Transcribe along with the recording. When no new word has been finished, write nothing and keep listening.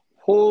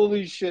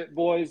Holy shit,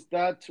 boys.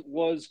 That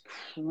was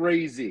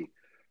crazy.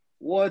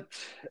 What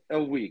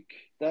a week.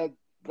 That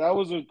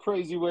was a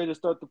crazy way to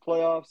start the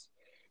playoffs.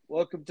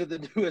 Welcome to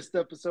the newest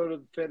episode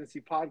of the Fantasy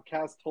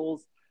Podcast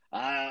Holes.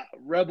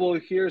 Rebel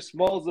here.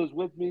 Smalls is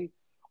with me.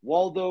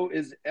 Waldo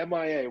is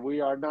MIA. We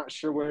are not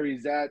sure where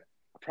he's at.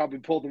 Probably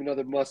pulled him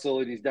another muscle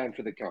and he's down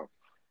for the count.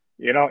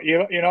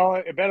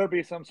 It better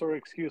be some sort of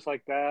excuse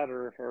like that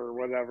or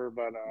whatever.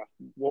 But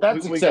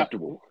that's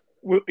acceptable.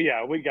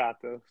 We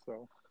got this.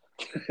 So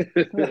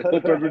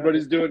hope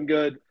everybody's doing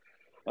good.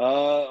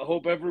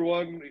 Hope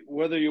everyone,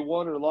 whether you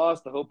won or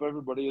lost, I hope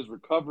everybody has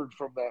recovered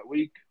from that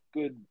week.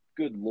 Good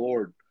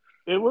Lord.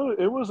 It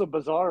was a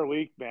bizarre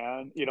week,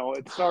 man.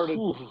 It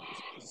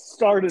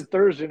started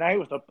Thursday night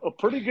with a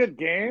pretty good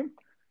game.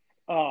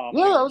 That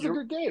was a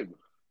good game.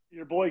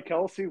 Your boy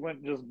Kelsey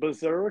went just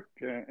berserk,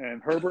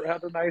 and Herbert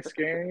had a nice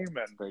game.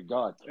 And thank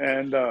God.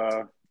 And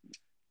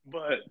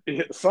but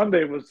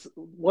Sunday was.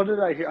 What did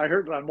I hear? I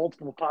heard on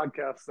multiple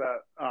podcasts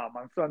that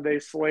on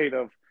Sunday's slate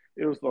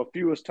it was the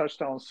fewest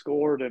touchdowns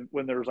scored, and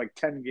when there was like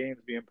 10 games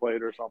being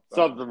played or something.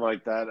 Something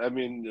like that. I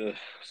mean,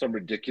 some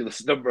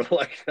ridiculous number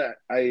like that.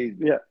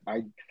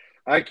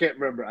 I can't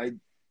remember. I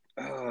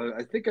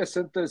think I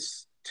sent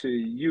this to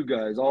you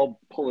guys. I'll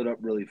pull it up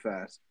really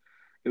fast.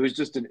 It was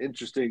just an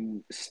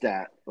interesting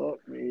stat.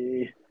 Let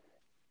me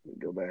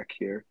go back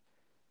here.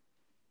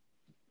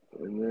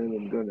 And then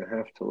I'm going to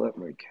have to let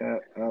my cat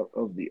out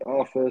of the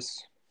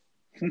office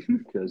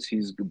because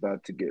he's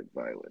about to get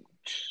violent.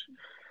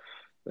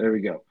 There we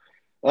go.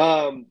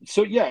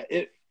 So yeah,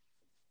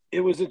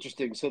 it was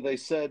interesting. So they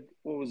said,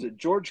 what was it?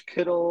 George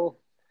Kittle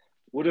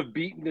would have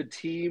beaten a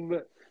team.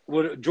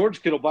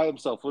 George Kittle by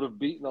himself would have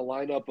beaten a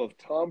lineup of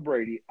Tom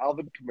Brady,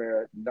 Alvin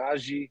Kamara,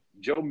 Najee,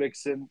 Joe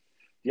Mixon,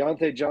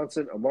 Deontay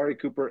Johnson, Amari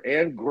Cooper,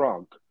 and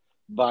Gronk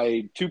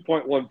by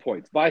 2.1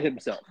 points by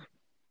himself.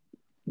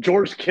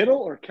 George Kittle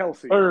or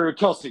Kelsey? Or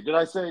Kelsey. Did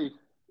I say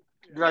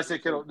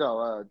Kittle?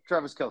 No,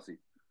 Travis Kelsey.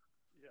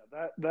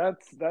 Yeah,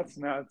 that's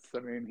nuts. I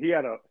mean, he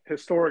had a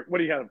historic. What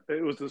he had?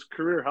 It was his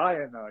career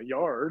high in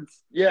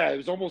yards. Yeah, it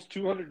was almost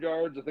 200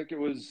 yards. I think it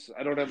was.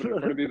 I don't have it in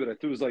front of me, but I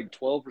think it was like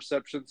 12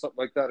 receptions,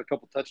 something like that. A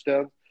couple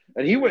touchdowns,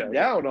 and he went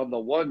down on the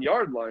 1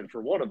 yard line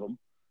for one of them.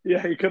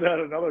 Yeah, he could have had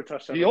another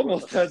touchdown. He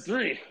almost had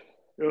 3.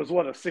 It was a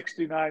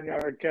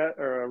 69-yard catch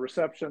or a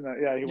reception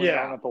that he went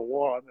down at the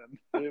 1,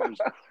 and it was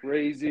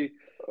crazy.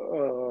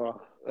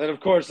 And of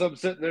course, I'm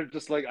sitting there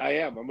just like I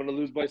am. I'm going to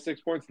lose by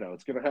 6 points now.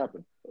 It's going to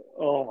happen.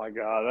 Oh my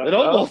God! It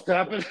almost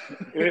happened.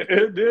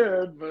 It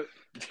did, but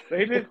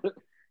they didn't.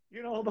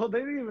 Although they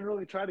didn't even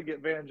really try to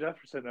get Van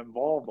Jefferson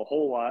involved a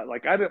whole lot.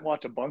 Like I didn't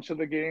watch a bunch of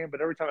the game, but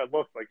every time I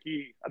looked, I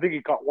think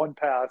he caught one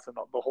pass and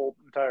the whole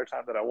entire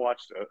time that I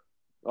watched it.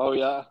 Oh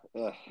yeah,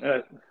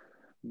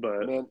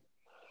 but man.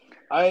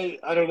 I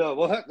don't know.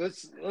 Well, heck,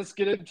 let's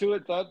get into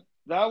it.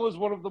 That was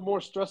one of the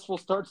more stressful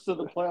starts to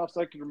the playoffs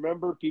I can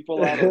remember.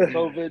 People out of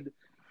COVID,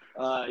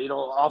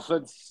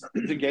 offense,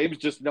 the game's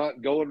just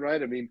not going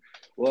right. I mean,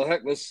 well,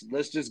 heck,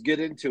 let's just get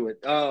into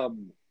it.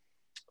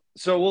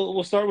 So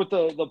we'll start with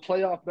the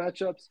playoff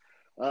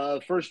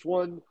matchups. First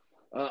one,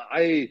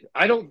 I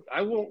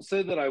won't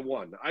say that I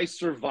won. I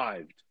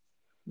survived.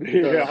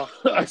 Yeah,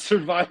 I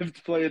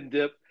survived playing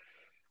dip.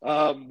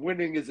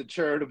 Winning is a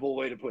charitable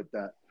way to put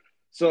that.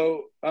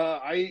 So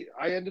I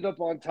ended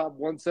up on top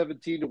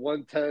 117 to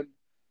 110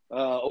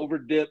 over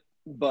dip,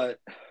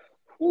 but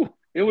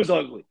it was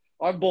ugly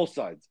on both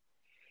sides.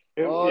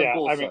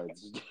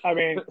 I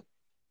mean,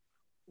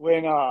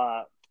 when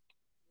your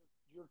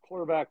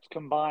quarterbacks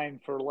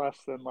combined for less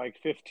than like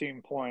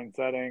 15 points,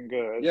 that ain't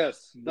good.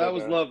 Yes, that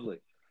was lovely.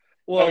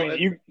 Well,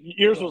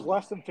 yours was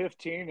less than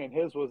 15, and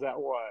his was at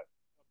what?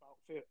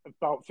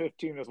 About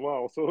 15 as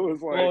well. So it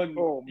was like,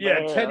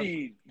 yeah,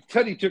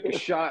 Teddy took a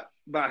shot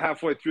about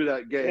halfway through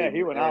that game. Yeah,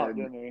 he went out,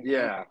 didn't he?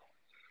 Yeah.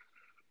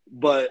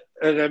 But,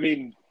 and I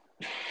mean,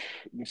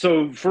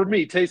 so for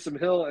me, Taysom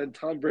Hill and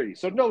Tom Brady.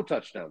 So no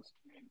touchdowns.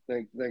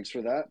 Thanks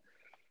for that.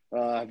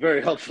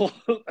 Very helpful.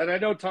 And I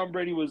know Tom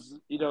Brady was,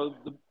 the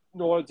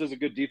New Orleans has a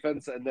good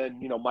defense. And then,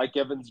 Mike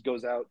Evans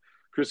goes out.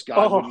 Chris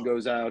Godwin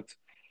goes out.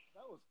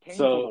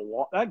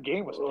 That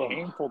game was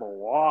painful to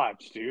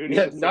watch, dude.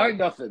 Yeah,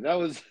 9-0. That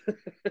was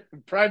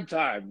prime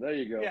time. There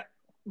you go. Yeah,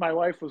 my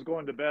wife was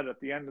going to bed at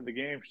the end of the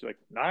game. She's like,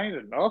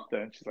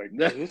 9-0. She's like,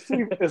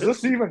 is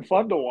this even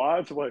fun to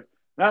watch? I'm like,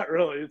 not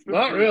really. It's been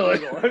not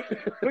really.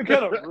 It's been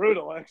kind of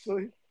brutal,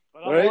 actually.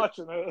 But I'm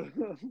watching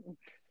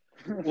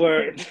it.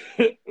 Where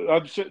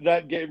I'm sure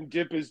that game,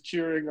 Dip is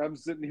cheering. I'm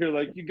sitting here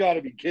like, you got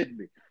to be kidding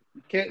me.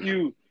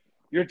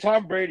 You're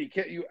Tom Brady.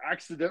 Can't you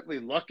accidentally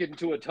luck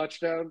into a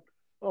touchdown?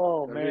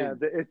 Oh man,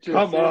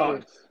 come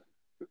on!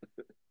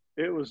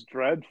 It was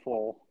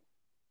dreadful.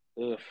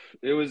 Ugh.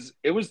 It was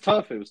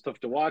tough. It was tough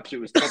to watch. It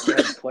was tough to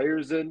have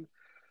players in.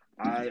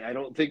 I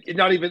don't think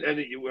not even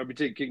any. I'm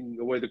taking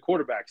away the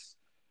quarterbacks.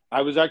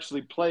 I was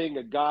actually playing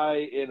a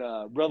guy in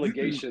a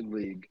relegation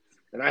league,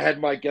 and I had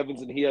Mike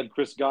Evans and he had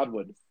Chris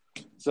Godwin.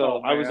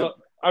 So I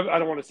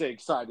don't want to say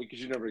excited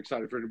because you're never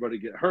excited for anybody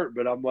to get hurt,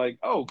 but I'm like,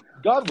 oh,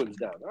 Godwin's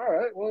down. All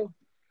right, well.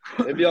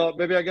 maybe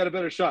I got a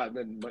better shot. And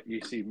then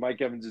you see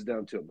Mike Evans is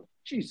down to him.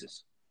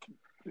 Jesus.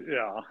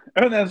 Yeah,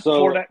 and then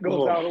Fournette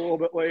goes out a little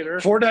bit later.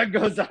 Fournette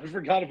goes out. I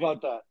forgot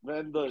about that,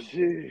 man.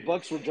 The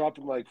Bucks were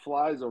dropping like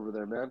flies over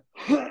there, man.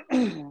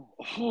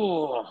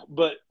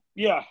 But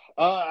yeah,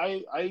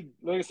 I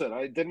like I said,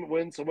 I didn't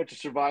win so much to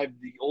survive.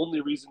 The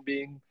only reason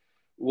being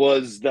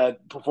was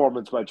that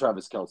performance by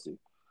Travis Kelce.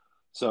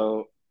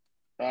 So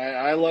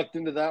I lucked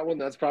into that one.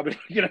 That's probably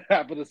not going to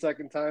happen a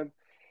second time.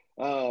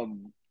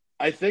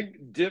 I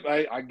think Dip.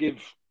 I give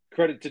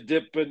credit to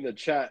Dip in the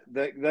chat.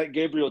 That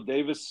Gabriel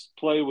Davis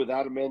play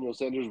without Emmanuel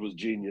Sanders was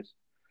genius.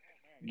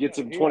 Gets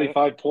him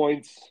 25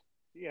 points.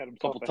 He had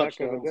himself a heck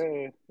of a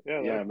day.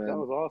 Yeah, man, that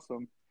was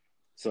awesome.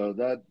 So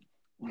that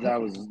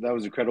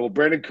was incredible.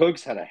 Brandon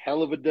Cooks had a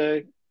hell of a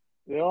day.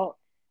 Yeah.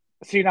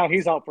 See, now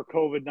he's out for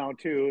COVID now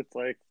too. It's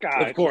like,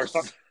 God, of course,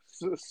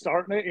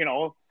 starting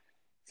it,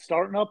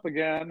 starting up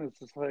again. It's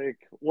just like,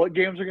 what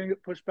games are going to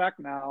get pushed back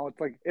now? It's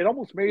like it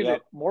almost made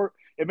it more.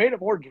 It made it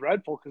more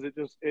dreadful because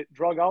it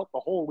drug out the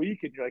whole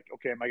week, and you're like,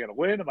 okay, am I going to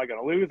win? Am I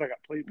going to lose? I got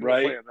people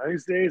playing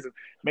these days, and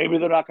maybe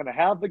they're not going to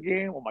have the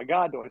game. Oh my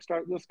God, do I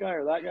start this guy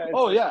or that guy?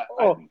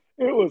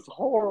 It was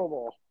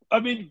horrible. I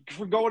mean,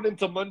 for going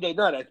into Monday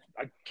night,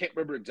 I can't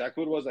remember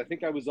exactly what it was. I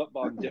think I was up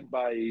on Dip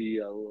by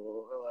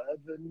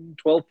 11,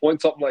 12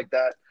 points, something like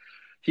that.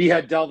 He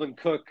had Dalvin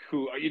Cook,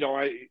 who,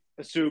 I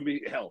assume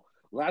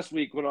last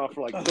week went off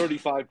for like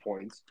 35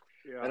 points.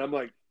 Yeah. And I'm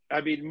like,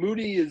 I mean,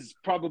 Mooney is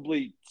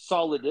probably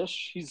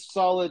solid-ish. He's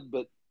solid,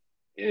 but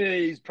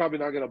he's probably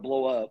not going to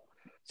blow up.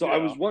 So I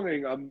was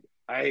wondering,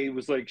 I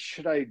was like,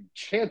 should I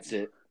chance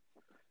it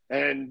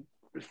and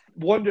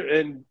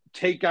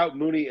take out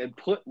Mooney and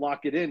put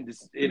Lockett in,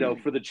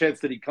 for the chance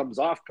that he comes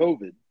off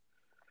COVID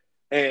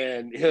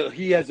and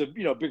he has a,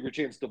 bigger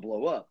chance to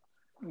blow up.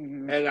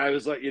 Mm-hmm. And I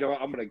was like,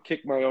 I'm going to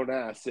kick my own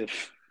ass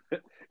if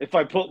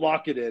I put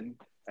Lockett in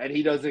and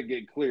he doesn't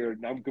get cleared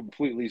and I'm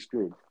completely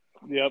screwed.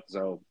 Yep.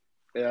 So,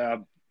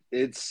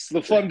 it's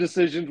the fun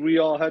decisions we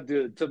all had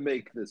to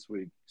make this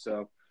week.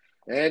 So,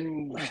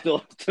 and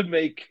still to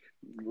make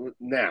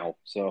now.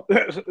 So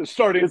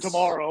starting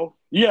tomorrow.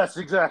 Yes,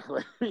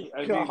 exactly.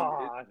 I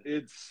God.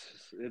 Mean,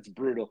 it's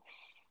brutal.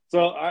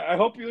 So I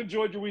hope you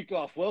enjoyed your week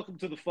off. Welcome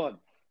to the fun.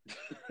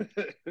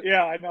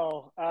 Yeah, I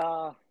know. It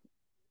was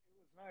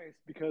nice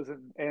because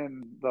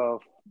in the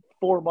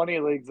 4 money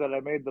leagues that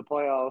I made the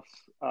playoffs,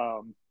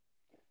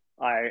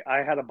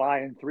 I had a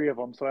bye in 3 of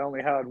them, so I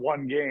only had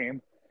 1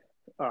 game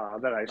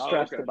that I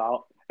stressed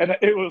about. And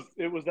it was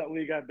that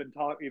league I've been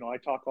talking, I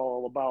talk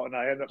all about, and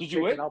I ended up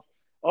picking up.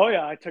 Oh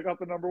yeah, I took up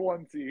the number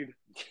 1 seed,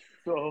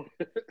 so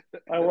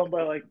I won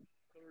by like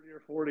 30 or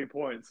 40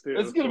 points too.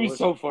 It's gonna be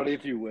so funny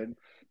if you win.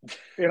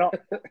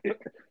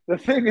 The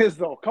thing is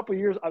though, a couple of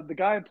years, the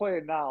guy I'm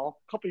playing now,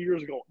 a couple of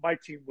years ago, my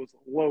team was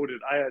loaded.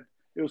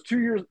 It was 2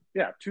 years.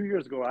 Yeah, 2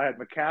 years ago, I had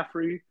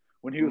McCaffrey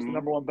when he was the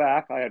number 1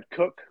 back. I had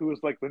Cook, who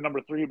was like the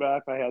number 3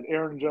 back. I had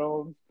Aaron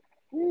Jones,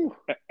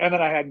 and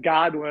then I had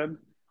Godwin,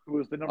 who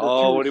was the number 2.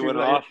 Oh, when he went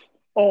off.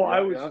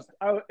 I was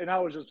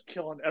just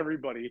killing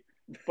everybody.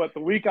 But the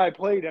week I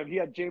played him, he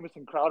had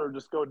Jamison Crowder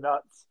just go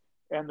nuts,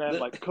 and then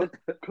like Cook,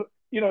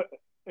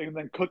 and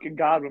then Cook and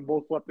Godwin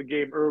both left the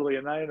game early,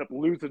 and I ended up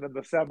losing in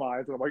the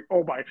semis. And I'm like,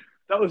 oh my,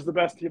 that was the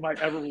best team I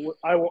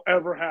will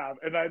ever have,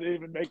 and I didn't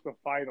even make the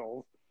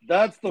finals.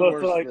 That's the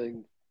worst thing. I look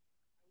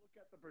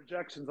at the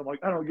projections. I'm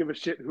like, I don't give a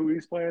shit who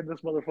he's playing.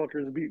 This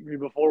motherfucker's beaten me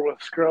before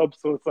with scrubs.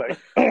 So it's like,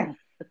 that's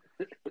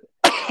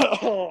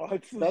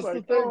like,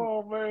 the thing.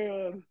 Oh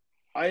man.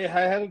 I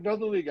had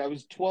another league. I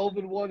was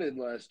 12-1 in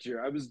last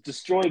year. I was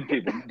destroying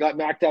people. Got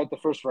knocked out the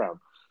first round.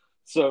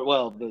 So,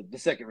 well, the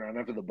second round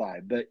after the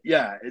bye. But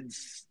yeah,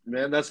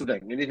 that's the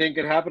thing. Anything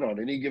can happen on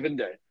any given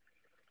day.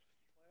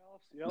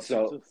 Yep,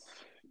 so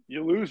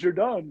you lose, you're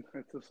done.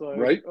 It's just like,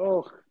 right?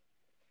 Oh.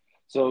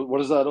 So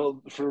what is that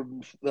for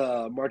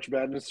March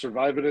Madness?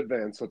 Survive in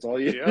advance. That's all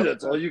you. Yep.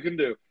 That's all you can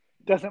do.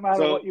 Doesn't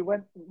matter what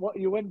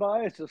you win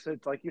by. It's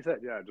like you said.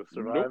 Yeah, just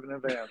survive in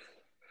advance.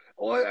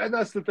 Well, and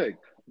that's the thing.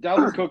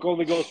 Dalvin Cook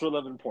only goes for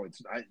 11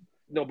 points.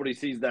 Nobody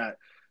sees that.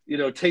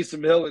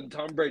 Taysom Hill and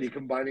Tom Brady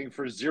combining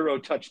for 0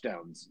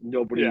 touchdowns.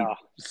 Nobody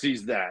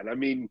sees that. I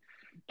mean,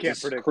 can't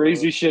predict.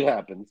 Crazy shit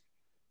happens.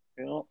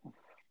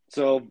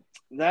 So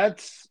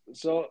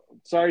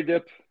sorry,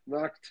 Dip.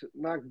 Knocked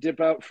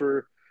Dip out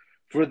for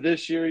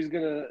this year. He's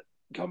gonna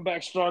come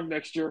back strong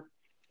next year.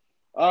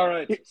 All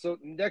right. So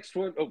next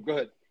one. Oh, go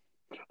ahead.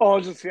 Oh,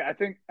 I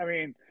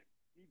mean,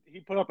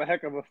 he put up a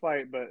heck of a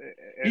fight, but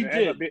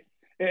it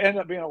ended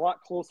up being a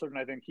lot closer than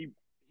I think he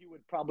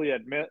would probably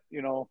admit,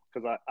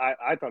 because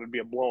I thought it'd be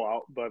a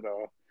blowout, but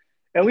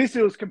at least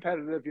it was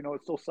competitive.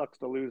 It still sucks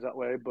to lose that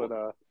way, but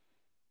I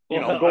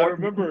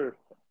remember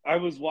I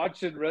was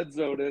watching Red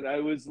Zone and I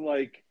was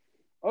like,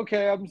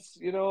 okay,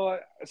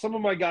 some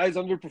of my guys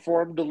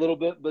underperformed a little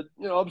bit, but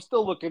I'm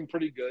still looking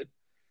pretty good.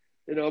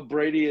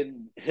 Brady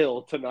and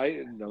Hill tonight,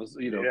 and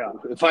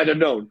if I'd have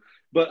known,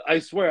 but I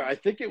swear, I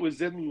think it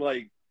was in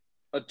like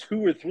a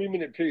 2 or 3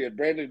 minute period.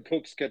 Brandon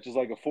Cooks catches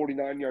like a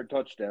 49-yard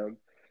touchdown,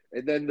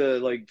 and then the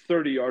like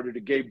 30-yarder to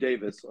Gabe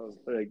Davis. I was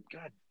like,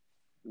 God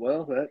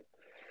Well, that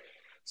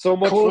so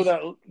much for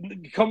that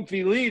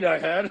comfy lead I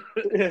had.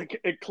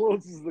 It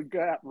closes the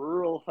gap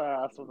real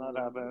fast when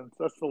that happens.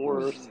 That's the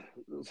worst.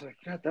 It was like,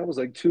 God, that was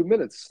like 2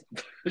 minutes.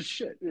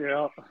 Shit.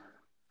 Yeah.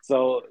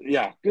 So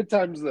yeah, good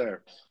times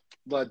there.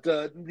 But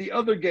the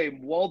other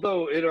game,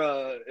 Waldo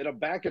in a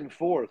back and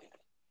forth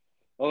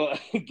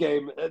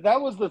game.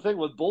 That was the thing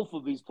with both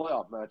of these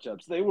playoff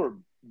matchups. They were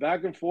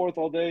back and forth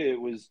all day. It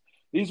was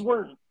these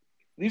weren't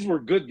these were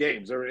good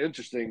games. They were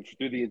interesting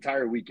through the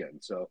entire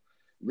weekend. So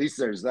at least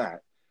there's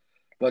that.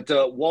 But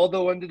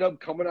Waldo ended up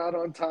coming out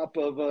on top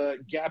of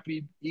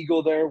Gappy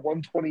Eagle there,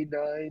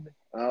 129,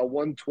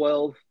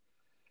 112.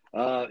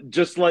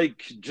 Just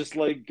like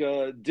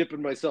Dip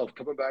and myself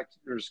coming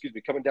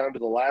down to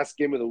the last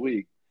game of the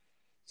week.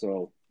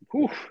 So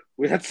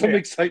we had some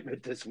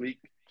excitement this week.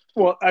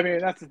 Well, I mean,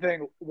 that's the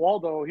thing.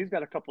 Waldo, he's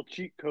got a couple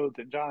cheat codes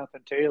at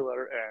Jonathan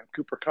Taylor and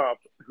Cooper Kupp,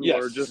 who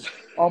are just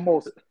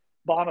almost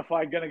bona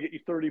fide going to get you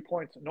 30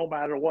 points no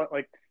matter what.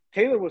 Like,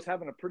 Taylor was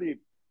having a pretty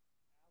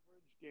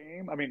average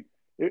game. I mean,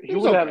 he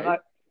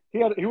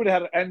would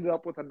have ended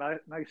up with a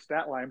nice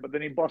stat line, but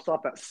then he busts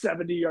off that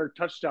 70-yard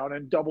touchdown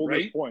and doubled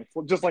his points.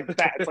 Well, just like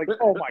that. It's like,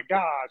 oh, my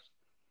gosh.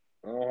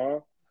 Uh-huh.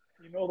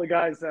 You know, the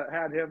guys that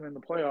had him in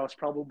the playoffs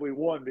probably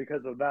won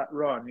because of that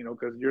run, you know,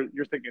 because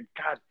you're thinking,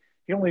 God,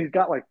 he only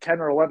got like 10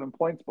 or 11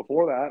 points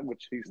before that,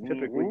 which he's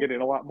typically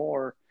getting a lot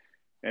more.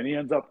 And he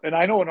ends up, and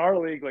I know in our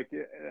league, like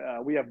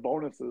we have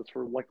bonuses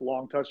for like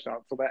long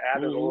touchdowns, so that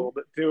added a little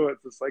bit to it.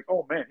 It's like,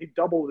 oh man, he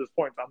doubled his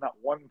points on that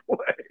one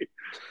play.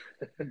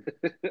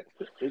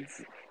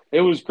 It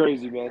was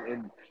crazy, man.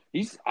 And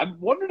I'm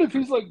wondering if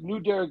he's like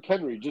new Derrick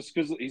Henry, just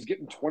because he's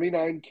getting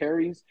 29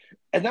 carries.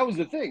 And that was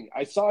the thing.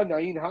 I saw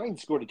Nyheim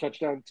Hines scored a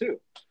touchdown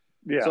too.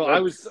 Yeah. So I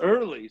was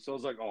early, so I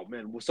was like, oh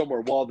man, somewhere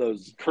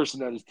Waldo's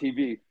cursing at his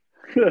TV.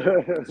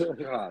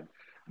 God.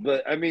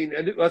 But, I mean,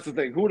 and that's the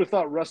thing. Who would have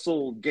thought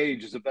Russell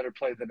Gage is a better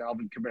player than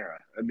Alvin Kamara?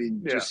 I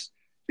mean, just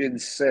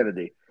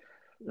insanity.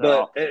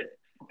 But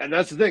and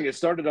that's the thing. It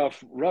started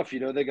off rough. You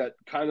know, they got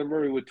Kyler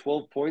Murray with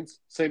 12 points.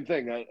 Same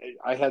thing.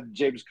 I had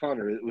James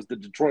Conner. It was the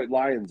Detroit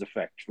Lions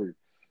effect for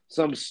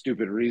some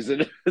stupid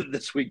reason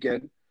this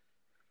weekend.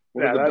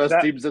 One of the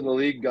best teams in the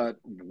league got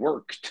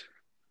worked.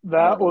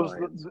 That was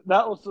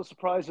the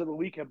surprise of the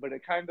weekend, but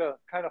it kind of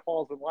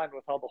falls in line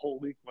with how the whole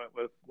week went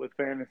with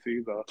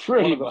fantasy.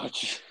 Pretty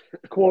much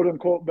quote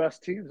unquote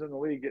best teams in the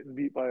league getting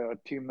beat by a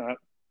team that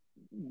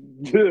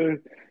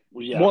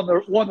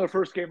won their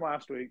first game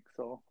last week.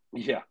 So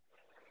yeah,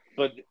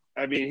 but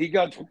I mean,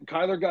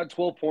 Kyler got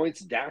 12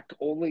 points, Dak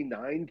only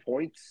 9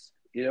 points.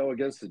 You know,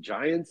 against the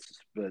Giants,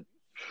 but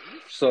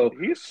so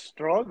he's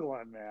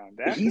struggling,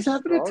 man. He's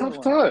having a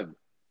tough time.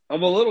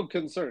 I'm a little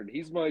concerned.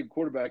 He's my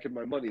quarterback in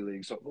my money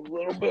league, so I'm a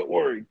little bit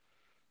worried.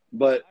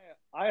 But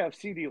I have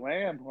CeeDee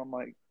Lamb, who I'm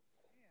like,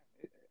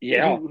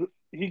 yeah,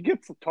 he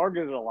gets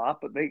targeted a lot,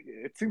 but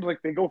it seems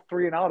like they go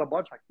 3 and out a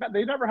bunch. Like, man,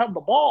 they never have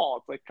the ball.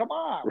 It's like, come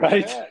on,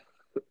 right?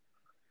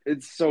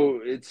 It's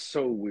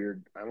so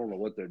weird. I don't know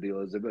what their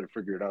deal is. They better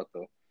figure it out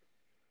though.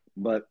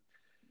 But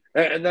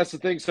and that's the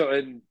thing. So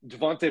and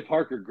Devontae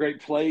Parker, great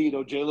play. You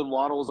know, Jalen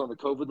Waddle was on the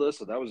COVID list,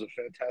 so that was a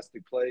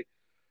fantastic play.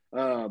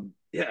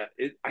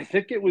 I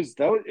think it was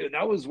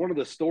that was one of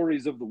the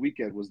stories of the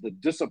weekend was the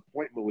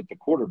disappointment with the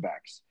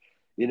quarterbacks.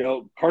 You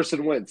know,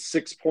 Carson Wentz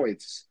 6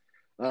 points,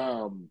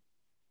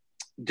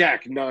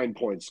 Dak 9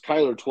 points,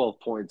 Kyler 12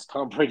 points,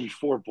 Tom Brady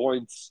 4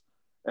 points,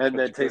 and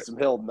then Taysom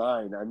Hill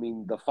 9. I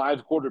mean, the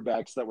 5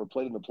 quarterbacks that were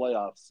played in the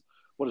playoffs.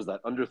 What is that?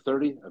 Under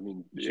 30? I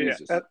mean,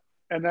 Jesus. Yeah,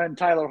 and then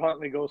Tyler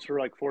Huntley goes for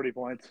like 40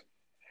 points.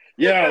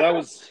 Yeah, that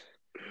was.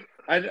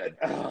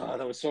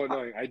 That was so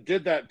annoying. I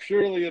did that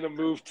purely in a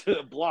move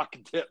to block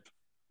Dip.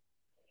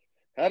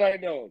 Had I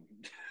known.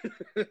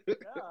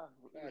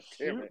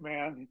 Shoot,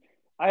 man.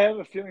 I have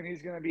a feeling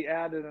he's going to be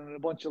added in a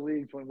bunch of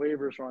leagues when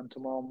waivers run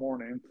tomorrow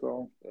morning.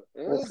 So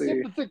we'll see.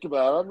 Something to think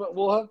about.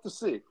 We'll have to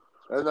see.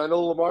 And I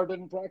know Lamar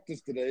didn't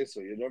practice today, so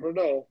you never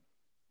know.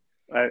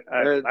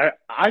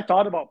 I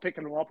thought about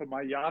picking him up in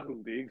my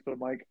Yahoo leagues, but I'm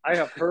like, I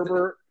have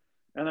Herbert.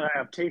 And then I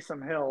have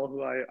Taysom Hill,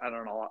 who I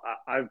don't know,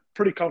 I'm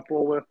pretty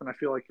comfortable with, and I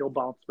feel like he'll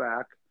bounce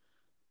back.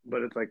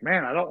 But it's like,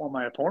 man, I don't want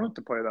my opponent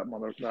to play that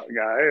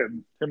guy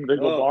and him to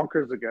go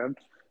bonkers again.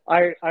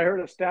 I heard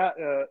a stat.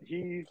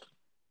 He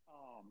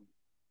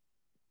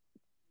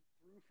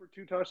threw for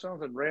 2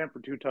 touchdowns and ran for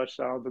 2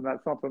 touchdowns, and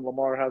that's something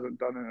Lamar hasn't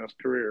done in his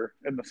career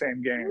in the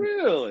same game.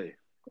 Really?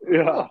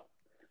 Yeah. Oh.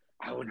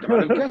 I would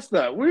not have guessed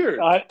that.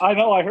 Weird. I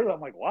know. I heard that. I'm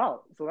like,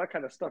 wow. So that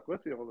kind of stuck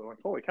with me. I was like,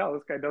 holy cow,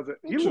 this guy does it.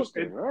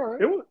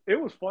 It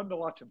was fun to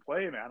watch him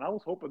play, man. I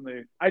was hoping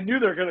I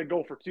knew they're going to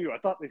go for 2. I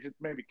thought they should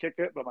maybe kick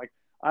it, but like,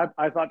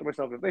 I thought to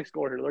myself, if they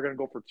score here, they're going to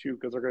go for 2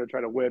 because they're going to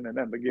try to win and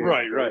end the game.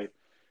 Right.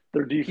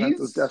 Their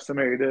defense is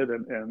decimated,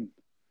 and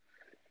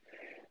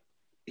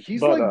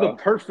he's the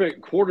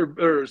perfect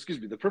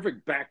the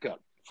perfect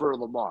backup for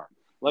Lamar.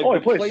 Like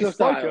the play play just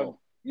style. Like him.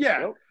 Yeah.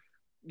 Yep.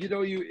 You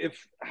know,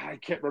 if I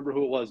can't remember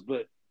who it was,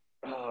 but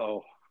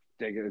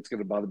dang it, it's going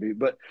to bother me.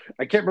 But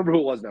I can't remember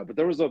who it was now. But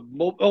there was it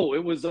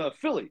was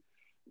Philly.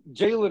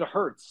 Jalen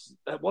Hurts.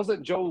 That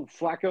wasn't Joe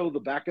Flacco the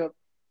backup.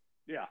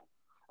 Yeah.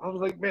 I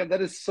was like, man,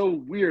 that is so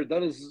weird.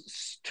 That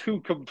is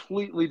two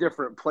completely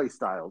different play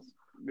styles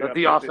that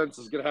the offense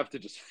is going to have to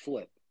just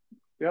flip.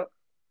 Yep.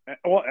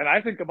 Well, and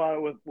I think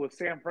about it with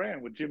Sam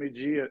Fran, with Jimmy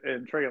G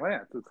and Trey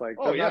Lance. It's like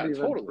they're not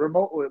even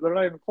remotely. They're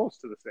not even close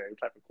to the same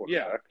type of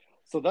quarterback. Yeah.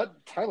 So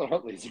that Tyler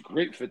Huntley is a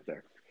great fit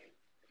there.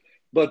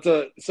 But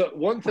so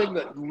one thing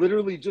that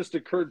literally just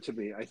occurred to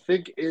me, I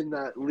think in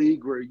that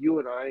league where you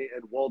and I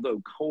and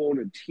Waldo co-own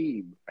a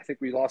team, I think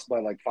we lost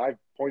by like 5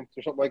 points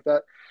or something like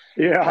that.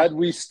 Yeah. Had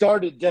we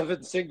started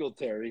Devin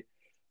Singletary,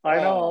 I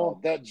know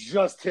that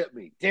just hit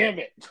me. Damn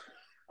it!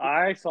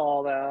 I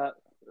saw that.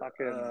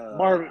 Fucking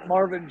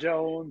Marvin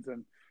Jones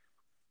and.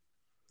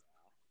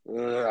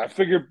 I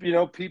figured,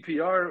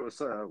 PPR, it was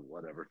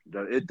whatever.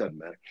 It doesn't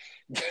matter.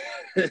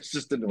 It's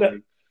just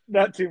annoying.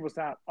 That team was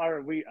not. I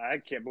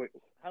can't believe.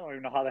 I don't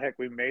even know how the heck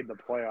we made the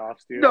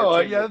playoffs, dude. No,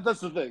 yeah, that's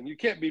the thing. You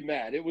can't be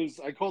mad.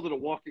 I called it a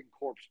walking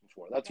corpse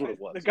before. That's what it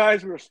was. The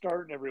guys we were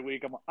starting every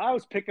week, I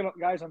was picking up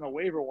guys on the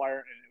waiver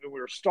wire, and we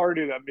were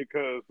starting them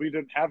because we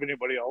didn't have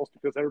anybody else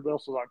because everybody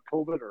else was on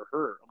COVID or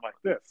hurt. I'm like,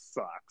 this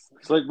sucks.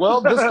 It's like,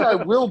 well, this guy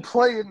will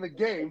play in the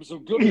game, so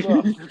good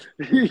enough.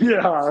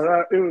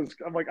 Yeah, it was.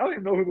 I'm like, I don't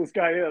even know who this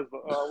guy is,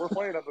 but we're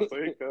playing him this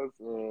week because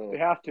they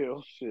have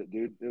to. Shit,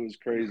 dude, it was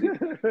crazy.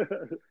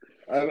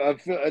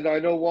 And I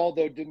know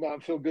Waldo did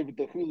not feel good with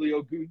the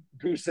Julio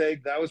goose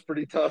egg. That was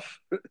pretty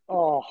tough.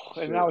 Oh,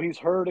 and now he's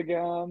hurt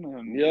again.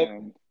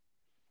 And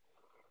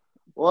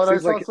well, I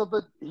saw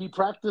something. He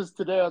practiced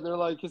today, and they're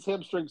like, his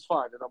hamstring's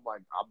fine. And I'm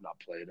like, I'm not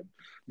playing him.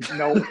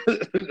 No.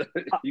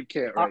 You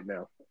can't right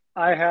now.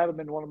 I had him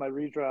in one of my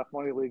redraft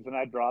money leagues, and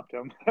I dropped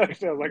him.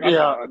 Actually, I was like,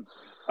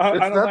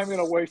 I'm not going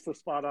to waste the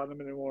spot on him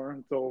anymore.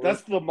 It's over.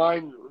 That's the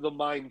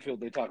minefield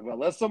they talk about.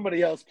 Let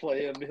somebody else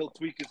play him. He'll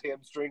tweak his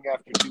hamstring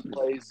after 2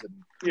 plays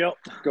and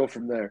go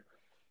from there.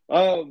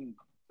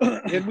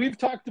 And we've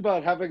talked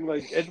about having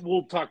and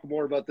we'll talk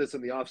more about this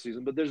in the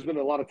offseason, but there's been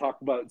a lot of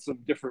talk about some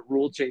different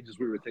rule changes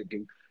we were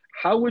thinking.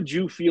 How would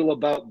you feel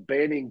about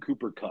banning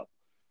Cooper Kupp?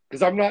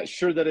 Because I'm not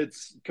sure that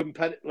it's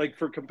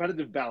for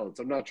competitive balance.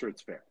 I'm not sure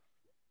it's fair.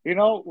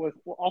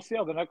 I'll see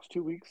how the next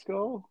 2 weeks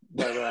go.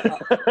 But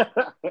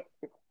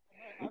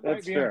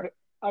that's fair.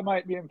 I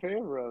might be in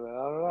favor of it.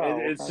 I don't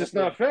know. It's just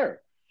not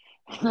fair.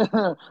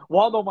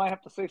 Waldo might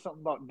have to say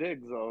something about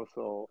Diggs, though.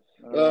 So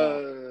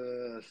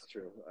that's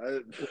true.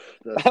 That's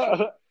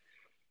true.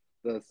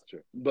 That's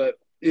true. But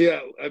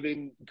yeah, I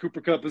mean,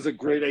 Cooper Kupp is a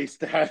great ace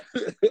to have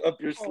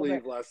up your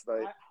sleeve last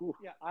night.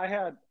 I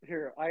had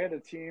a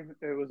team.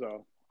 It was a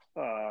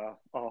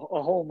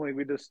home league.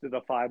 We just did a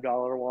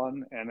 $5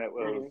 one, and it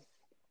was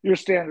your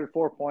standard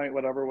 4-point,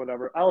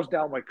 whatever. I was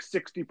down like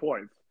 60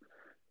 points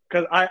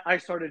because I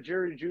started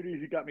Jerry Jeudy,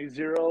 who got me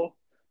 0.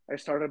 I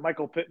started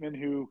Michael Pittman,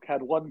 who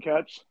had 1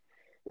 catch.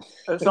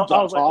 And so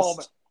I was like, oh,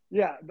 man.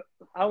 Yeah,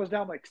 I was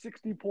down like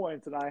 60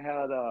 points, and I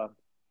had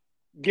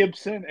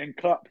Gibson and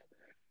Kupp.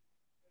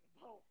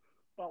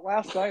 But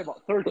last night,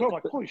 about third quarter, I'm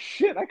like, holy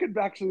shit, I could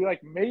actually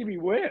maybe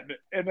win.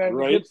 And then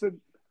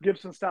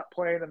Gibson stopped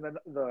playing, and then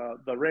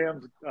the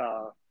Rams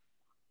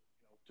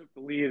took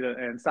the lead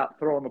and stopped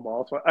throwing the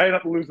ball. So I ended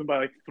up losing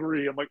by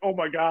 3. I'm like, oh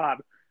my God.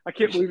 I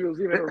can't believe it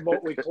was even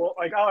remotely close.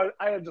 I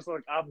had just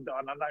I'm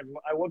done.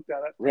 I looked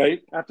at it.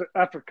 Right.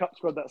 After Kupp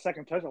scored that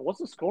second touchdown. What's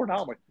the score now?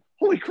 I'm like,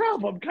 holy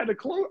crap, I'm kind of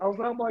close. I was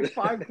down by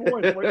 5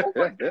 points. I'm like, oh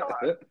my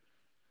God.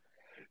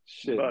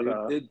 Shit,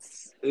 but, dude,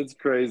 it's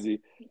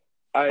crazy.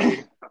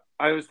 I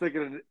was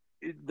thinking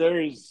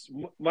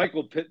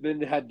Michael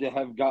Pittman had to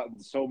have gotten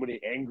so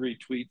many angry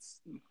tweets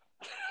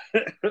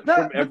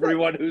from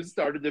everyone who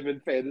started him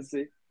in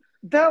fantasy.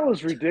 That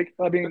was ridiculous.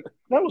 I mean,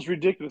 that was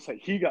ridiculous that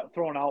he got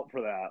thrown out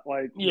for that.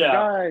 The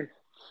guy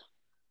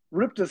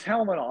ripped his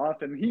helmet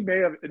off, and he may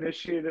have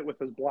initiated it with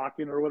his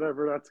blocking or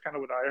whatever. That's kind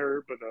of what I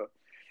heard. But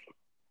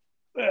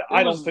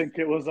I don't think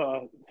it was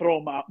throw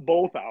them out,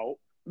 both out.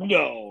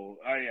 No,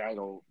 I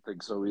don't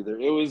think so either.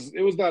 It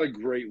was not a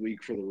great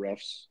week for the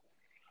refs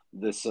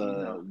this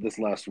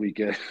last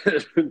weekend.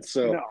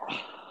 So,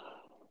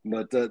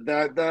 but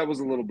that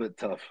was a little bit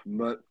tough.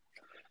 But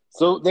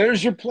so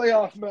there's your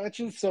playoff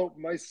matches. So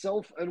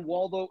myself and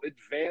Waldo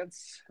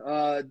advance.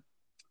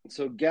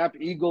 So Gap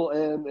Eagle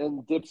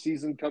and Dip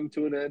season come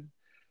to an end.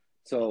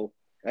 So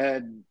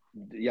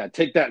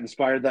take that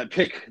inspired. That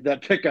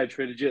pick I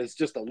traded you is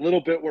just a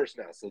little bit worse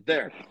now. So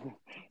there.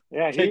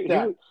 Yeah,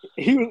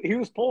 he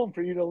was pulling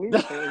for you to lose.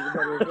 If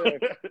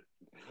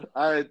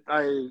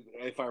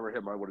I were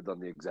him, I would have done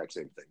the exact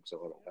same thing.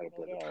 So I don't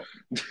blame him.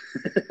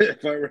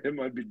 If I were him,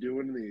 I'd be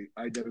doing the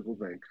identical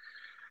thing.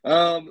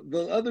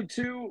 The other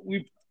two,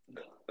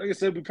 like I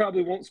said, we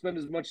probably won't spend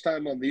as much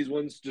time on these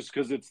ones just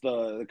because it's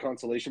the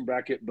consolation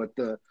bracket. But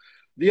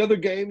the other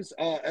games,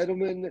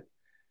 Edelman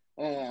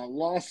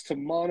lost to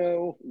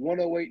Mono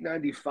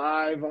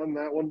 108.95 on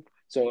that one.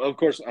 So of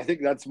course, I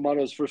think that's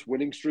Mono's first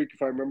winning streak,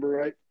 if I remember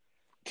right.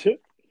 So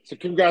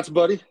congrats,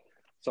 buddy.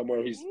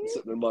 Somewhere he's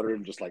sitting there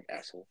muttering just like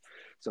asshole.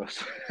 So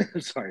I'm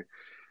sorry.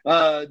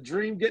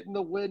 Dream getting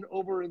the win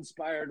over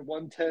Inspired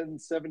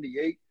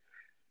 110.78.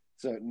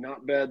 So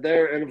not bad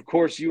there. And of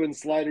course, you and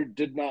Slider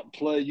did not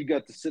play. You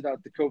got to sit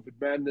out the COVID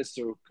madness.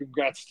 So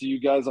congrats to you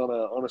guys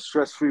on a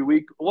stress-free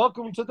week.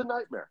 Welcome to the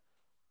nightmare.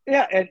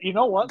 Yeah, and you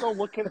know what though?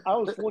 I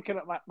was looking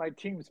at my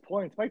team's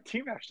points. My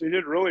team actually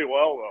did really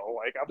well though.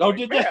 Like I'm like,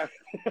 did man,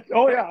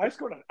 oh yeah, I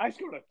scored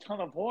a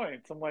ton of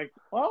points. I'm like,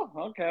 well,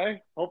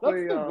 okay.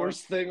 Hopefully, that's the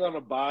worst thing on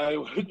a bye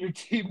when your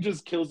team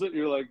just kills it.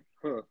 You're like,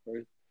 huh.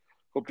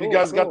 Hope cool, you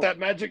guys got that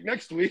magic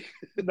next week.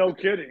 No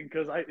kidding,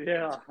 because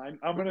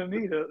I'm gonna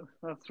need it.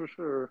 That's for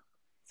sure.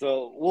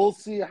 So we'll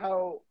see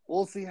how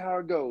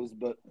it goes.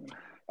 But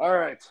all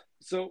right,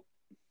 so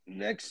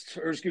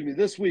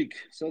this week.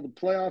 So the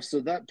playoffs.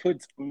 So that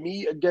puts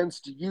me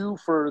against you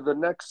for the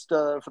next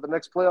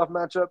playoff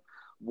matchup.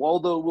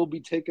 Waldo will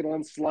be taking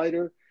on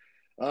Slider,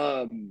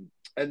 and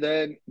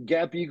then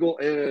Gap Eagle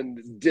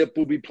and Dip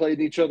will be playing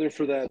each other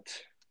for that.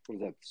 What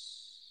is that?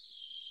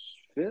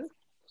 Fifth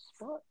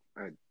spot.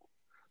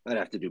 I'd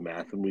have to do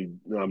math, and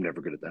I'm never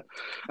good at that.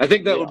 I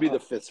think that would be the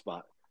fifth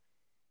spot.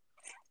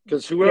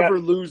 Because whoever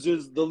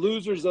loses, the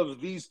losers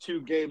of these two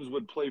games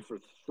would play for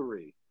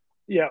 3.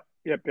 Yep.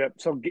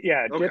 So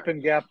Dip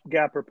and Gap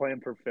are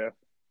playing for 5th.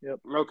 Yep.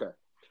 Okay.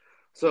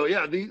 So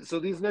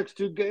these next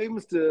 2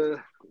 games to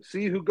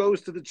see who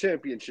goes to the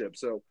championship.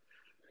 So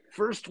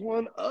first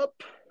one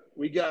up,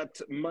 we got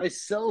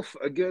myself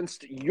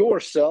against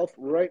yourself.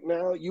 Right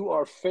now, you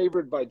are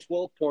favored by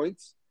 12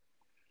 points.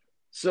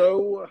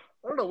 So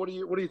I don't know. What do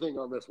you think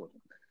on this one?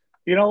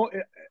 You know,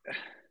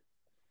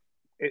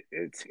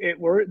 this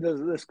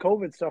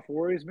COVID stuff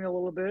worries me a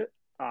little bit.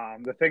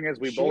 The thing is,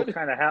 we both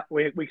kind of have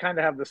we kind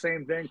of have the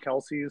same thing.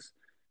 Kelsey's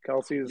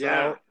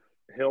out,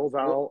 Hill's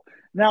out.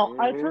 Now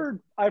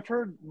I've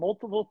heard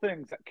multiple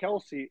things that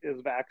Kelsey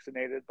is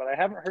vaccinated, but I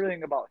haven't heard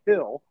anything about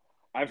Hill.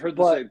 I've heard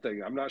the same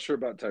thing. I'm not sure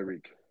about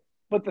Tyreek.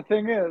 But the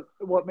thing is,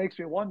 what makes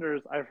me wonder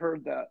is I've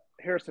heard that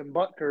Harrison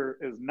Butker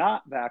is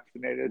not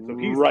vaccinated, so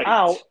he's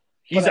out.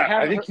 He's out.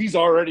 I think he's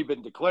already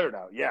been declared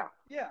out. Yeah.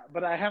 Yeah,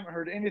 but I haven't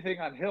heard anything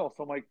on Hill.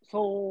 So I'm like,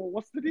 so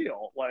what's the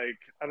deal? Like,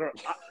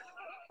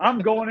 I'm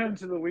going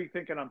into the week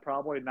thinking I'm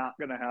probably not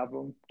going to have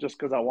him just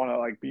because I want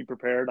to be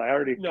prepared. I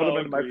already put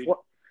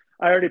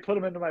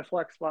him into my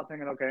flex spot,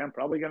 thinking, okay, I'm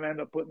probably going to end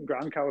up putting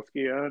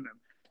Gronkowski in,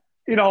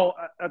 and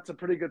that's a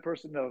pretty good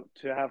person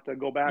to have to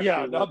go back.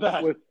 Yeah, to not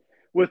bad.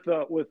 With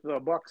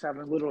the Bucks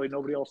having literally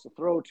nobody else to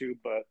throw to,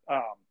 but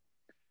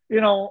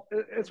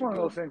it's one of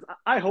those things.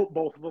 I hope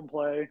both of them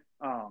play,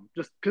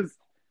 just because.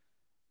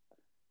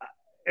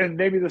 And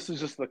maybe this is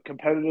just the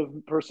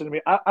competitive person to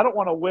me. I don't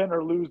want to win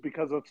or lose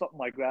because of something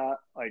like that.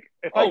 Like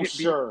if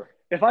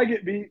I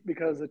get beat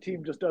because the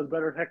team just does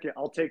better, heck yeah,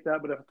 I'll take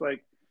that. But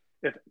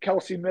if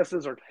Kelsey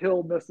misses or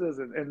Hill misses,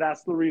 and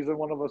that's the reason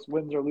one of us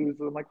wins or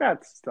loses, I'm like,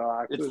 that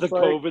sucks. It's the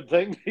COVID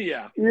thing.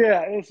 Yeah.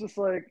 Yeah. It's just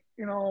like,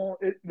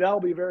 that'll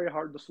be very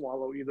hard to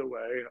swallow either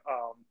way.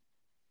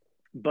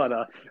 But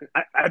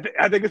I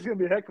think it's going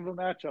to be a heck of a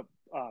matchup.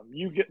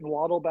 You getting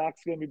Waddle back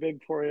is going to be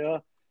big for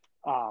you.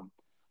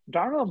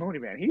 Darnell Mooney,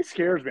 man, he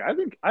scares me. I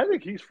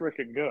think he's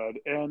freaking good,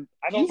 and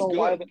I don't know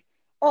why. I don't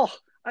know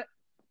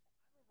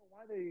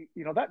why they.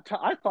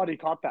 I thought he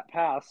caught that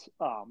pass,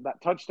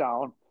 that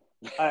touchdown.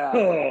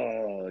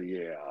 Oh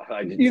yeah,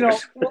 I did.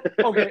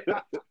 Okay.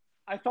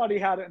 I thought he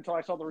had it until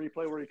I saw the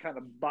replay where he kind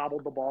of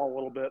bobbled the ball a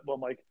little bit. But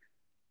I'm like,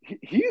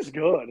 he's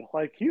good.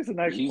 Like he's a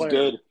nice player. He's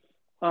good.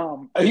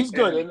 He's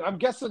good, and I'm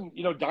guessing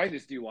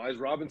dynasty wise,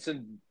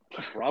 Robinson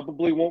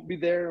probably won't be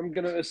there. I'm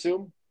gonna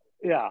assume.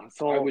 Yeah,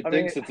 so I would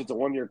think since it's a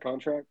 1-year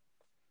contract.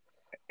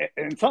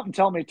 And something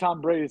tell me Tom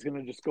Brady's going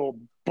to just go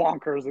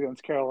bonkers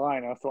against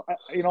Carolina. So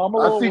I'm a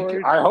little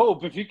worried. I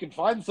hope if he can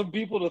find some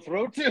people to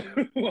throw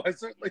to, I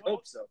certainly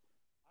hope so.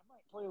 I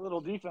might play a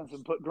little defense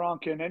and put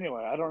Gronk in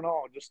anyway. I don't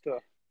know, just to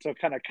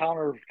kind of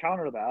counter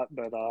that.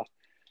 But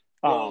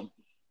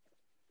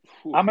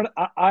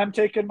I'm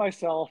taking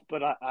myself,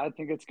 but I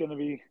think it's going to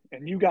be.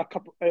 And you got a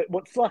couple.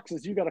 What sucks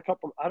is you got a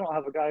couple. I don't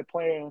have a guy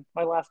playing.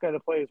 My last guy to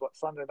play is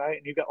Sunday night,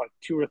 and you got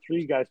 2 or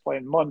 3 guys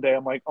playing Monday.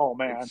 I'm like, oh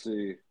man, let's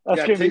see.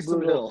 That's going to be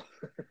brutal.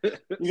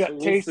 You got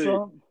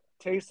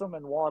Taysom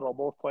and Waddle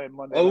both playing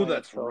Monday. Oh,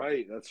 that's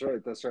right. That's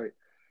right.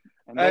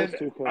 And those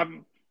two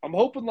I'm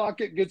hoping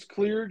Lockett gets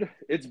cleared.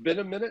 It's been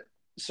a minute,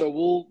 so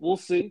we'll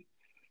see.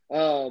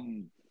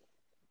 Who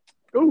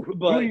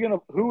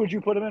would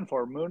you put him in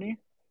for? Mooney?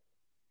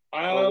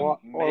 Or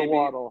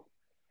Waddle?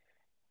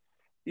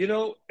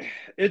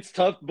 It's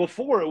tough.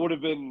 Before it would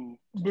have been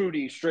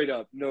Mooney straight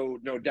up, no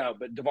doubt.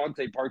 But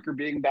Devontae Parker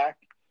being back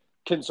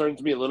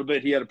concerns me a little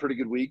bit. He had a pretty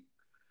good week,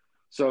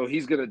 so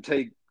he's going to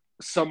take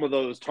some of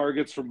those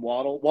targets from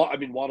Waddle. Well, I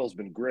mean, Waddle's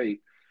been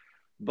great,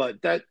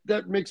 but that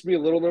makes me a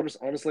little nervous.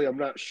 Honestly, I'm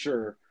not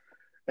sure.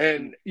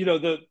 And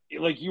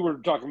like you were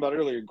talking about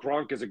earlier,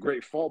 Gronk is a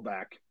great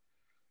fallback.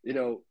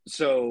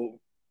 So.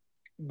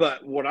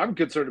 But what I'm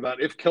concerned about,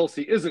 if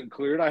Kelsey isn't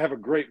cleared, I have a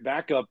great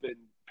backup in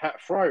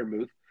Pat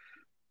Fryermuth,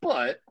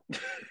 but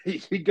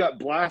he got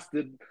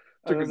blasted,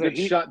 took a good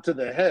shot to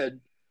the head.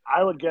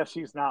 I would guess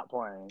he's not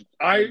playing.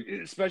 I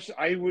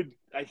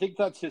think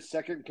that's his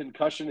second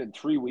concussion in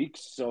 3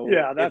 weeks. So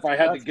yeah, if I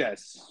had to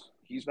guess,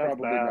 he's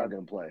probably not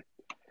going to play.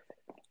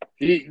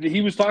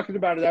 He was talking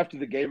about it after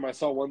the game. I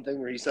saw one thing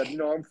where he said,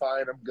 I'm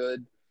fine, I'm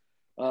good.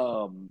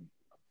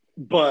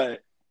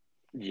 But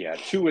yeah,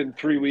 2 in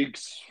 3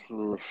 weeks.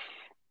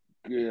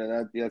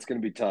 That's going to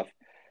be tough.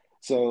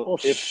 So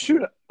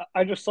shoot,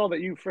 I just saw that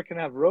you freaking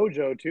have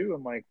Rojo too.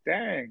 I'm like,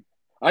 dang.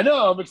 I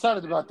know. I'm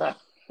excited about that.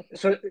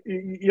 So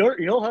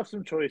you'll have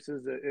some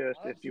choices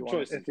if you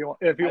want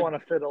to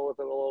fiddle with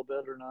it a little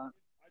bit or not.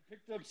 I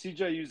picked up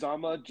CJ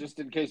Uzama just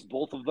in case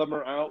both of them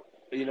are out.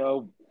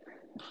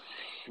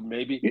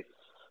 Maybe.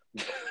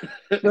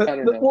 I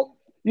don't know. Well,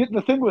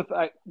 the thing with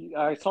I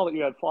saw that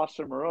you had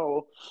Foster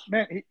Moreau.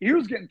 Man, he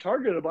was getting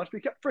targeted a bunch, but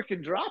he kept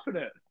freaking dropping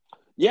it.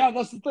 Yeah,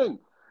 that's the thing.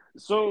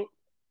 So,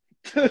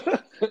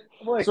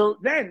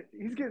 man,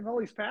 he's getting all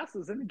these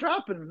passes and he's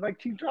dropping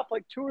he dropped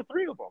like 2 or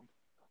 3 of them.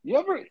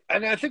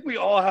 And I think we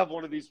all have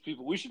one of these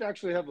people. We should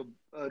actually have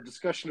a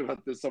discussion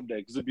about this someday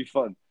because it'd be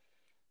fun.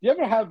 You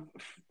ever have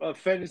a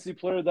fantasy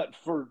player that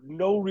for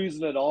no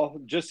reason at all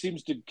just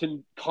seems to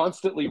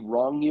constantly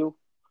wrong you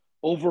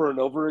over and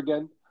over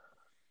again?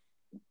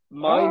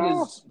 Mine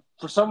is,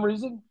 for some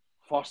reason,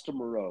 Foster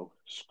Moreau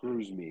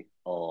screws me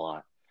a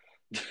lot.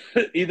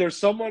 Either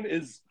someone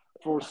is,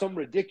 for some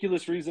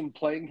ridiculous reason,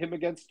 playing him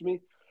against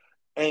me,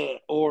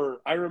 or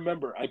I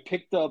remember I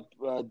picked up,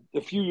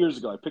 a few years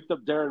ago, I picked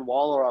up Darren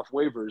Waller off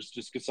waivers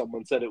just because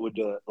someone said it would,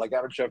 like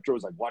Adam Schefter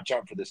was like, watch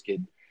out for this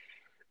kid.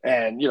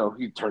 And,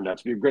 he turned out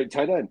to be a great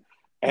tight end.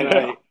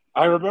 And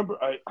I remember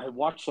I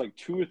watched like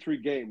 2 or 3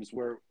 games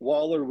where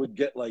Waller would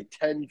get like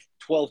 10,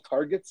 12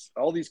 targets,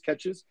 all these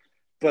catches,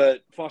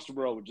 but Foster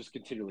Moreau would just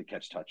continually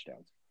catch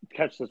touchdowns.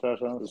 Catch the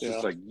touchdowns. It's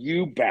just like,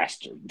 you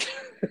bastard.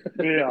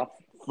 Yeah.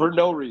 For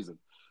no reason.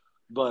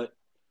 But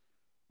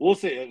we'll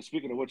see.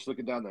 Speaking of which,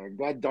 looking down there, I'm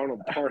glad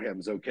Darnold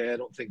Parham's okay. I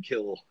don't think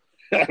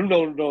I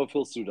don't know if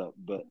he'll suit up,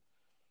 but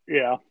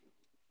yeah.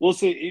 We'll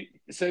see.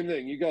 Same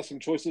thing. You got some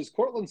choices.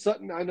 Cortland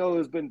Sutton, I know,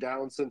 has been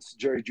down since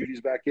Jerry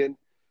Jeudy's back in.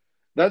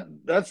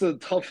 That's a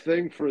tough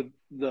thing for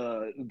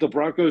the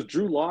Broncos.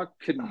 Drew Lock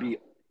can be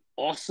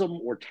awesome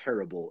or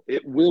terrible.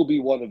 It will be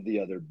one of the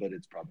other, but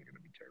it's probably going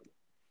to be terrible.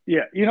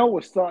 Yeah,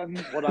 with Sutton,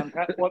 what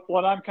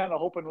I'm kind of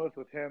hoping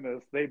with him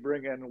is they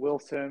bring in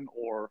Wilson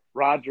or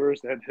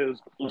Rodgers and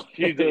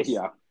he just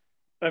yeah.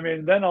 I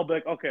mean, then I'll be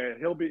like, okay,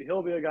 he'll be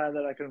a guy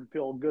that I can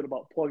feel good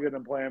about plugging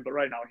and playing, but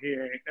right now he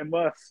ain't.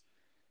 Unless,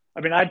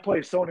 I mean, I'd play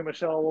Sony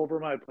Michel over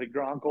him, I'd play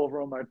Gronk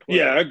over him,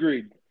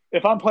 agreed.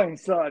 If I'm playing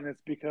Sutton,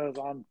 it's because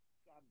I'm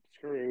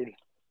screwed.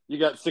 You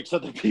got 6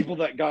 other people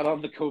that got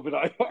on the COVID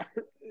IR.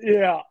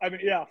 Yeah, I mean,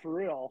 yeah, for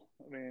real.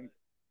 I mean,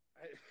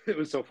 it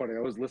was so funny. I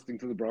was listening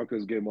to the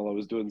Broncos game while I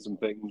was doing some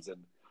things,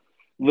 and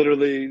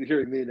literally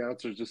hearing the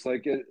announcers just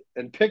like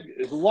and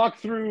lock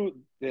through.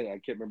 Yeah, I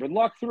can't remember.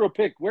 Lock through a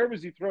pick. Where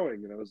was he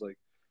throwing? And I was like,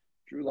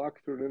 Drew Lock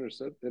threw an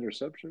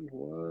interception.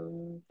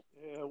 What?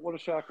 Yeah, what a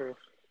shocker.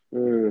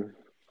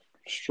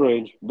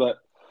 Strange, but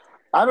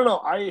I don't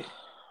know.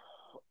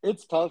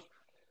 It's tough,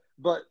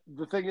 but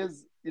the thing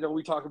is,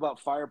 we talk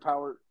about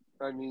firepower.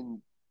 I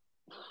mean,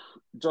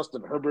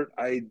 Justin Herbert,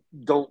 I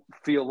don't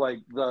feel like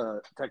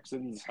the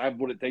Texans have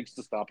what it takes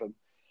to stop him.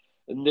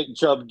 And Nick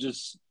Chubb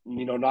just,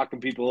 knocking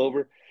people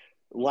over.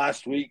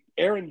 Last week,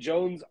 Aaron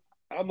Jones,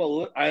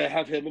 I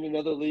have him in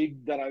another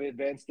league that I'm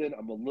advanced in.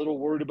 I'm a little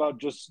worried about,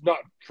 just not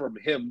from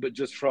him, but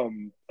just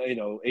from,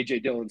 A.J.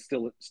 Dillon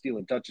still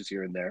stealing touches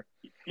here and there.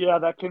 Yeah,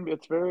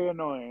 it's very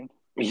annoying.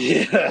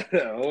 Yeah.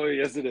 Oh,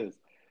 yes, it is.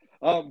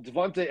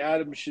 Devontae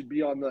Adams should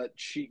be on that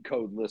cheat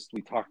code list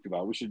we talked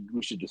about. We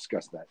should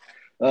discuss that.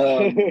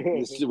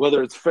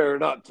 Whether it's fair or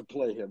not to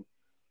play him.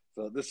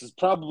 So this is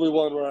probably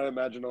one where I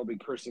imagine I'll be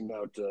cursing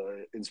out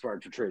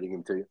Inspired for trading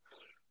him to you.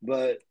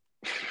 But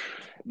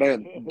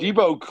man,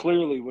 Debo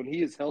clearly, when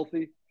he is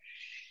healthy,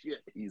 shit,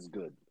 he's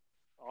good.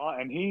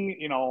 And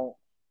he,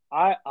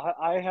 I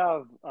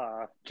have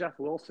Jeff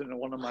Wilson in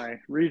one of my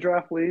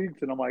redraft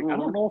leagues, and I'm like, I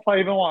don't know if I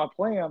even want to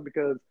play him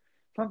because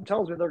something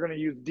tells me they're going to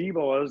use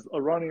Debo as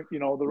a running, the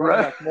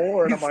running back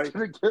more, and I'm like,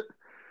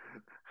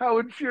 how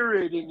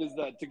infuriating is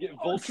that to get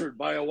vultured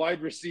by a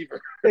wide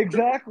receiver?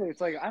 Exactly. It's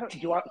like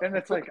and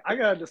it's like I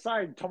gotta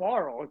decide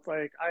tomorrow. It's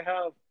like I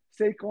have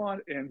Saquon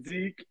and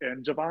Zeke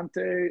and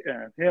Javante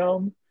and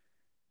him,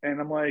 and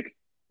I'm like,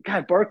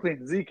 God, Barkley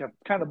and Zeke have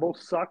kind of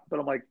both sucked, but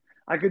I'm like,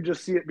 I could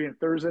just see it being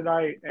Thursday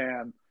night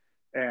and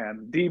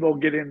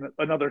Debo getting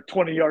another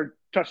 20-yard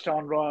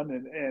touchdown run,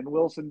 and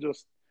Wilson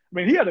just. I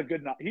mean, he had a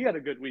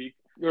good week.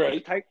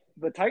 Right.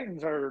 The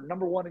Titans are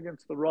number 1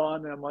 against the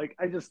run, and I'm like,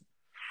 I don't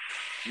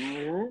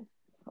know.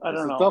 It's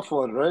a tough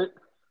one, right?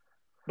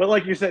 But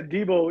like you said,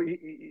 Debo,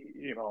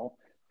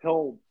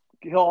 he'll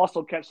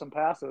also catch some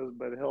passes,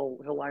 but he'll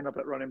line up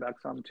at running back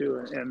some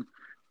too. And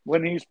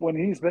when he's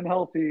been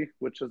healthy,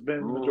 which has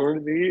been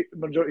majority,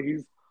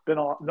 he's been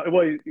on.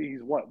 Well, he's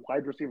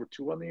wide receiver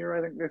 2 on the year,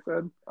 I think they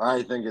said.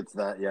 I think it's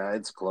that. Yeah,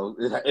 it's close.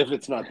 If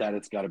it's not that,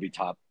 it's got to be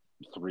top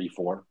 3,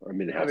 4. I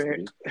mean, it has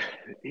to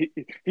be.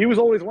 He was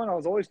always one I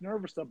was always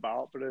nervous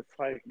about, but it's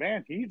like,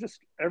 man, he just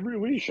every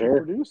week he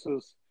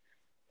produces.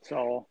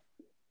 So,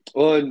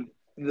 well, and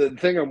the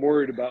thing I'm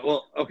worried about.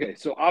 Well, okay,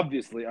 so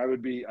obviously I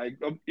would be.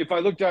 If I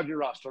looked down your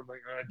roster, I'm like,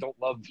 I don't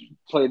love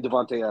playing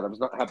Devontae Adams.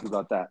 Not happy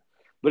about that.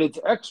 But it's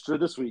extra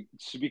this week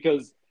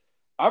because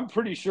I'm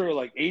pretty sure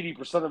like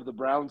 80% of the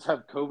Browns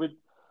have COVID.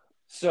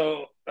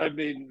 So I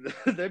mean,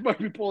 they might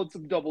be pulling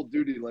some double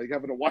duty, like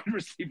having a wide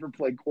receiver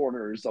play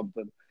corner or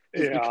something,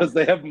 just Yeah. because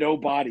they have no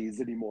bodies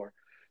anymore.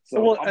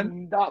 So Well, and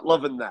I'm not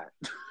loving that.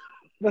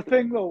 the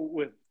thing though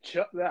with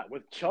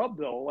Chubb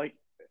though, like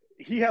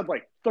he had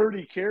like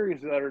 30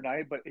 carries the other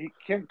night, but he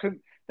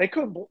couldn't. They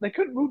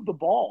couldn't move the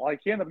ball.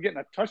 Like he ended up getting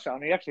a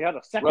touchdown. He actually had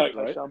a second Right.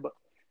 touchdown, but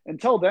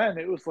until then,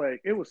 it was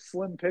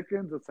slim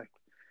pickings. It's like,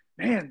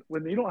 man,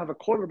 when you don't have a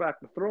quarterback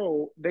to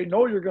throw, they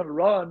know you're going to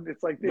run.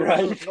 It's like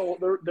Right.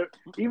 they're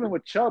even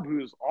with Chubb,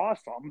 who's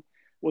awesome,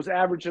 was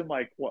averaging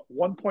like what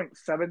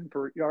 1.7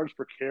 per yards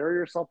per carry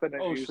or something,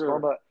 and Oh,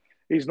 sure.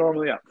 he's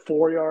normally at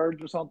 4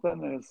 yards or something,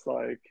 and it's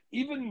like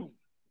Even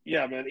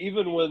yeah, man.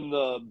 Even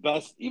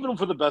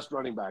for the best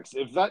running backs,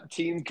 if that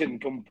team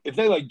if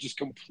they like just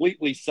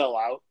completely sell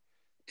out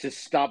to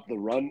stop the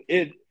run,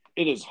 it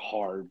is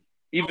hard, no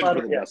even for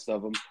matter the yeah best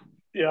of them.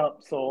 yeah.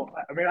 So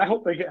I mean, I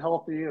hope they get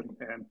healthy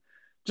and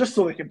just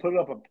so they can put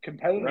up a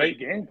competitive Right.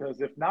 game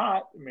because if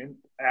not, I mean,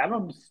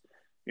 Adams,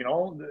 you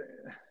know.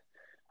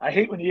 I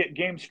hate when you get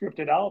games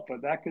scripted out,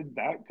 but that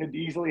could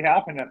easily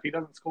happen if he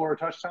doesn't score a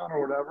touchdown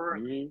or whatever.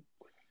 Mm-hmm.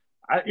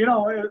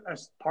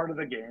 It's part of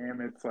the game.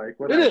 It's like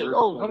It is. whatever,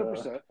 Oh, but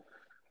 100%.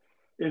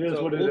 it is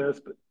So what it is.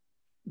 But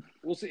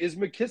we'll see. Is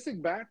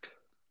McKissick back?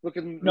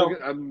 no,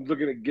 I'm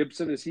looking at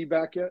Gibson. Is he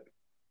back yet?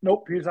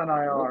 nope, he's on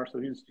Nope. IR, so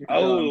he's done.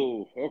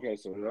 Oh, okay.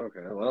 So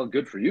okay. Well,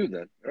 good for you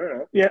then. All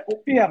right.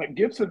 Yeah, but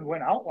Gibson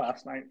went out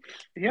last night.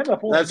 He ended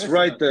up only That's missing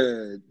right.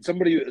 it.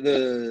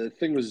 The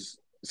thing was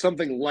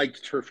something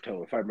like turf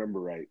toe, if I remember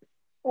right.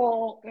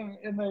 Well, and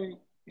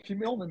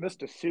he only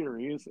missed a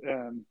series,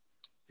 and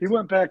he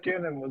went back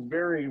in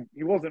and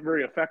he wasn't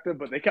very effective,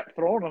 but they kept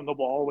throwing him the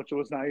ball, which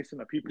was nice in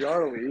a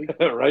PPR league.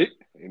 Right?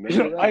 You Amen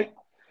know, to I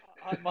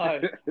on my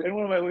in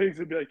one of my leagues,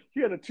 it'd be like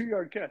he had a 2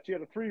 yard catch, he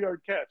had a 3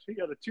 yard catch, he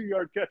had a 2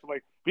 yard catch. I'm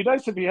like, be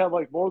nice if he had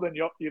like more than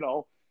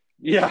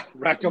Yeah,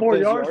 rack up more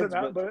those yards than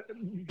yards, that,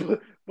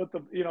 but but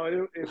the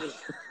it was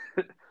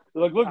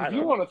like, look, I if you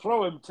don't know want to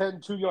throw him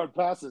 10 2 yard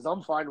passes,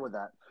 I'm fine with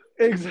that.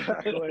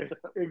 exactly.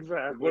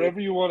 Whatever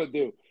you want to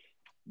do.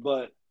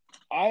 But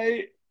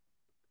I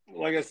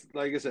like I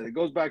said, it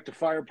goes back to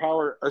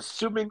firepower.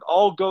 Assuming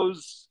all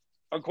goes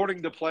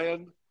according to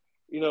plan,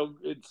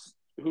 it's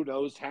who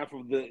knows. Half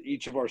of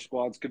each of our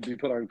squads could be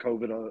put on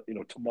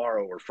COVID,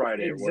 tomorrow or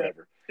Friday or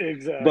whatever. But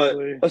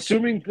Exactly.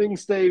 assuming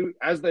things stay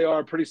as they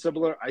are, pretty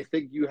similar, I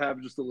think you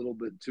have just a little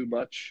bit too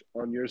much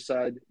on your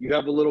side. You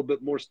have a little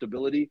bit more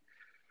stability,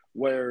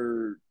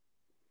 where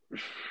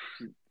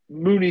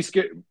Mooney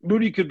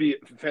could be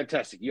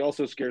fantastic. He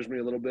also scares me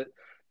a little bit.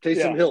 Taysom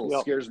Yeah. Hill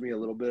Yep. scares me a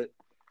little bit.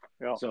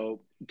 Yep.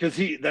 So because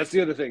that's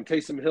the other thing.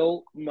 Taysom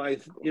Hill,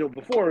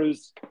 before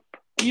is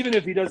even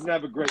if he doesn't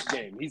have a great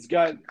game, he's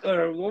got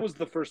what was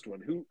the first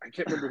one? I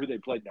can't remember who they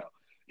played now.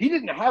 He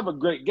didn't have a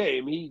great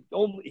game. He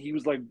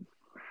was like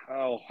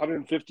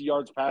 150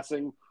 yards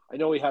passing. I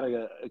know he had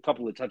a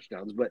couple of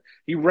touchdowns, but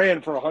he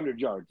ran for 100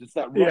 yards. It's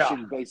that Yeah.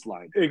 rushing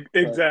baseline.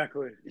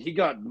 Exactly. He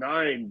got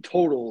 9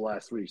 total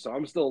last week, so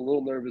I'm still a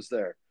little nervous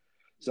there.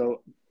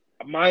 So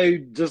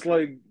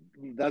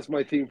that's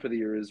my theme for the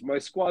year is my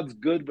squad's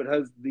good, but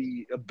has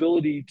the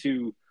ability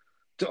to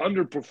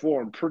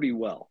underperform pretty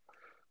well.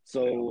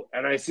 So,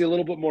 and I see a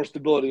little bit more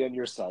stability on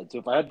your side. So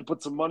if I had to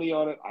put some money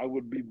on it, I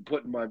would be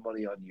putting my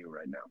money on you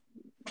right now.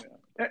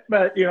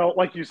 But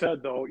like you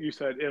said though,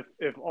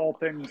 if all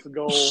things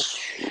go,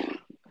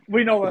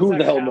 we know that's who not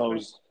the gonna hell happen.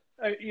 knows?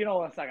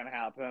 That's not gonna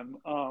happen.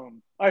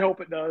 I hope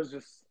it does,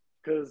 just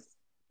because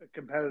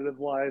competitive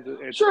wise,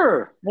 it's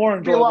Sure, more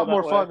it'd be a enjoyable lot that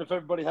more way. fun if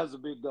everybody has the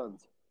big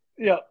guns.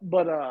 Yeah,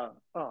 but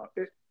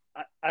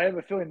I have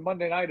a feeling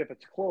Monday night, if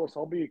it's close,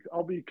 I'll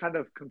be kind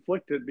of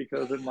conflicted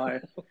because in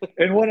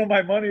one of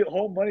my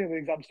home money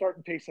leagues, I'm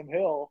starting Taysom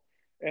Hill,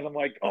 and I'm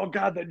like, oh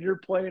God, then you're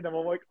playing him.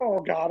 I'm like,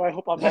 oh God, I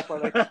hope I'm up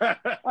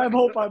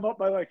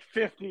by like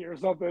 50 or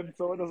something,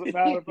 so it doesn't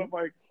matter. But I'm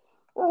like,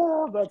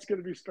 oh, that's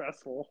gonna be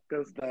stressful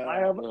because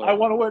I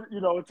want to win.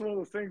 It's one of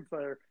those things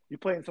where you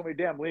play in so many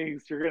damn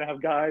leagues, you're gonna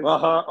have guys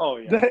Oh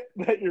yeah.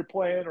 that you're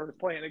playing or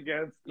playing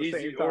against at the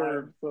same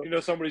time.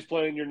 Or somebody's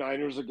playing your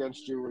Niners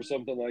against you or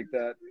something like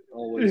that.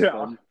 Always Yeah,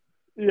 fun.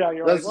 yeah.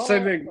 You're That's like, the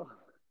same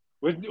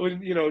oh. thing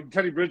when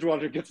Teddy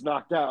Bridgewater gets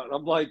knocked out.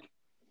 I'm like,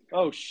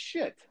 oh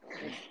shit.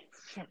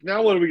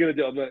 Now what are we gonna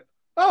do? I'm like,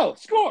 oh,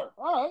 score.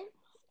 All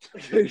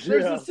right. There's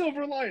a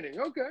silver lining.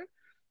 Okay.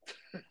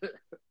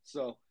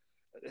 So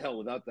hell,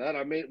 without that,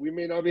 we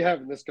may not be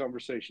having this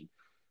conversation.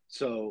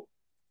 So,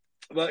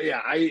 but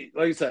yeah, like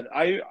I said,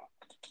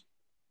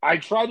 I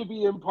try to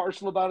be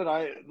impartial about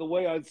it. The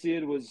way I'd see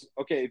it was,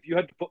 okay, if you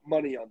had to put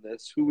money on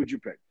this, who would you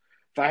pick?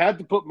 If I had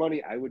to put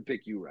money, I would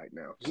pick you right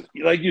now.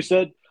 Like you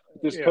said,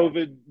 this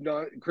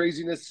COVID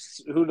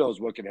craziness, who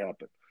knows what can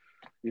happen?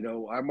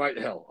 I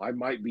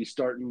might be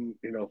starting,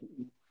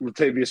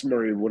 Latavius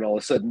Murray when all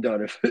is said and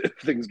done if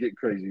things get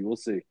crazy. We'll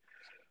see.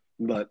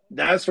 But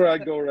that's where I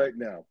go right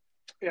now.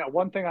 Yeah,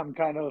 one thing I'm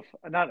kind of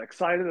not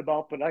excited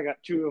about, but I got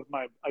two of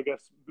my, I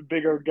guess,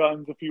 bigger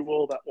guns, if you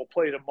will, that will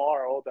play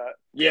tomorrow. That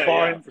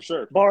Yeah, for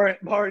sure.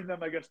 Barring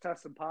them, I guess,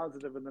 testing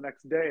positive in the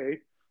next day,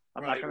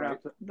 I'm not Right, gonna right.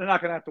 have to. They're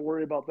not gonna have to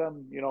worry about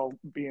them,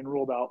 being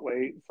ruled out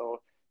late.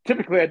 So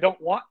typically, I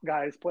don't want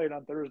guys playing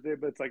on Thursday,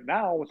 but it's like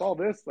now with all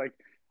this, like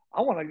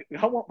I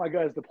want my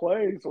guys to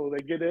play so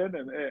they get in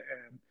and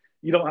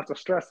you don't have to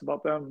stress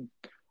about them,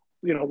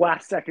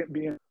 last second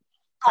being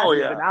Oh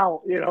hadn't been yeah.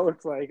 out.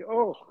 It's like,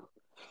 oh.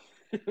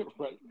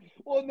 Right.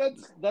 Well, and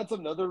that's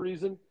another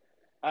reason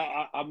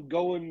I'm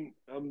going.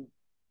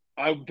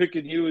 I'm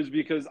picking you is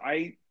because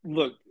I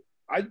did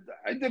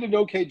an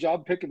okay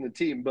job picking the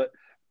team, but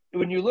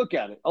when you look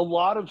at it, a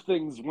lot of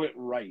things went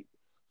right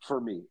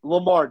for me.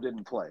 Lamar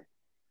didn't play.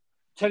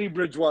 Teddy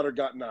Bridgewater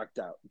got knocked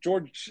out.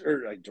 Travis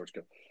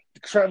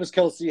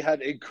Kelce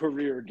had a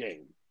career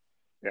game.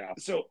 Yeah.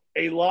 So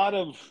a lot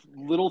of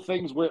little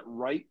things went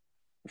right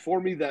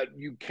for me that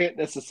you can't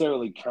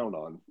necessarily count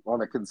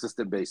on a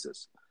consistent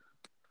basis.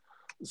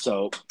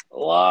 So a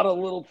lot of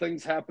little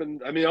things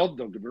happened. I mean,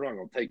 don't get me wrong,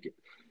 I'll take it.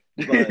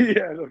 But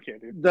yeah, okay,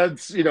 dude.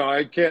 That's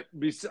I can't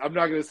be. I'm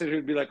not going to sit here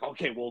and be like,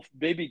 okay, well,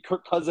 maybe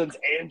Kirk Cousins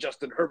and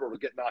Justin Herbert will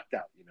get knocked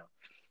out.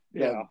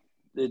 Yeah.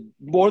 It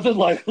more than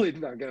likely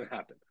not going to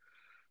happen.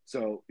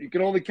 So you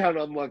can only count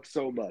on luck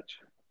so much.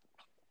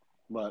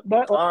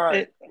 But all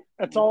right,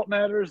 that's all that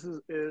matters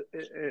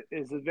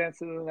is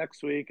advancing to the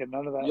next week, and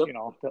none of that,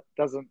 yep.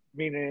 Doesn't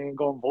mean anything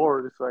going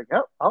forward. It's like,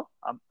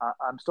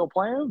 I'm still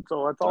playing,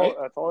 so that's all. Right.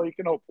 That's all you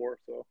can hope for.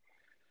 So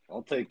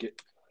I'll take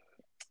it.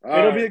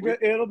 It'll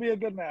be a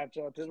good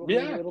matchup.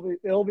 Yeah.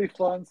 It'll be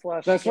fun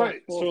 / That's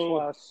right.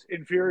 So /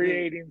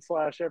 infuriating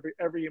 /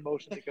 every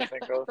emotion you can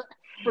think of.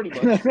 Pretty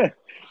much.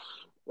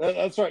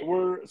 That's right.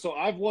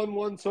 I've won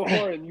one so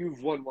far, and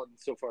you've won one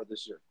so far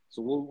this year.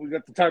 So we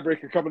got the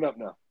tiebreaker coming up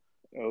now.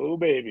 Oh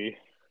baby!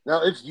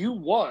 Now, if you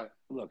want,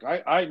 look,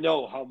 I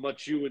know how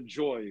much you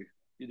enjoy,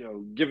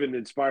 giving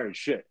inspired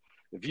shit.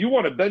 If you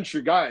want to bench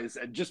your guys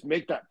and just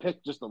make that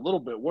pick just a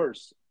little bit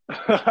worse,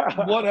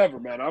 whatever,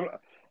 man.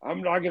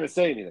 I'm not going to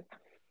say anything.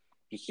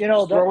 Just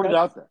throwing it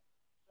out there.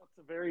 That's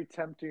a very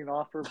tempting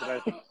offer, but I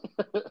think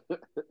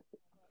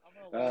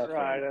I'm going to let it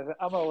ride.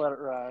 I'm going to let it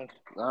ride.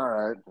 All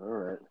right.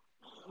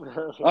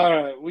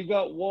 All right. We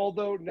got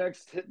Waldo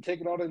next,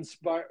 taking on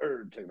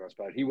Inspired.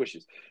 He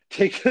wishes.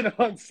 Taking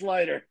on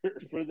Slider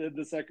for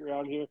the second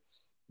round here.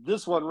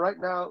 This one right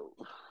now,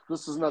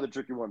 this is another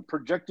tricky one.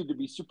 Projected to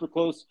be super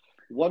close.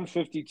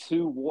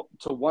 152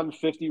 to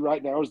 150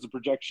 right now is the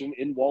projection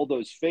in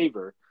Waldo's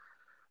favor.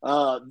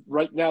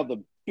 Right now,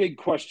 the big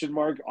question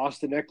mark,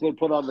 Austin Eckler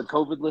put on the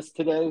COVID list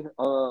today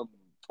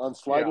on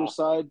Slider's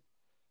side.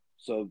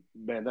 So,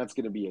 man, that's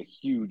going to be a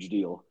huge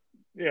deal.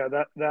 Yeah,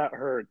 that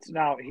hurts.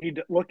 Now,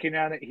 looking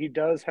at it, he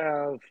does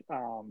have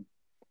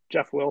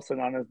Jeff Wilson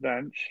on his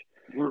bench.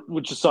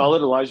 Which is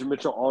solid. Elijah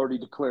Mitchell already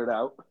declared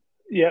out.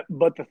 Yeah,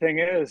 but the thing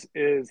is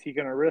he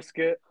going to risk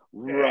it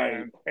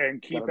right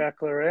and keep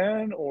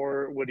Eckler in,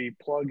 or would he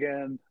plug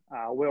in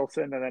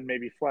Wilson and then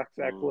maybe flex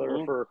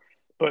Eckler for?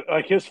 But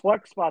like his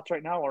flex spots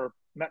right now are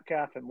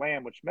Metcalf and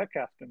Lamb, which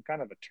Metcalf's been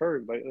kind of a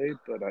turd lately,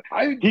 but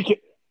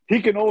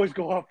he can always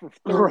go off for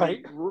 30.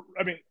 Right.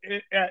 I mean,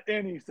 at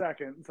any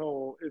second.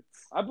 So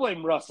I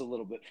blame Russ a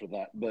little bit for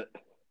that, but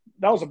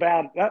that was a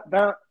bad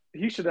that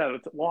he should have a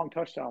long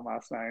touchdown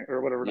last night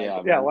or whatever.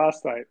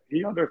 Last night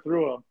he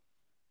underthrew him.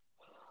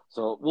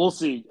 So we'll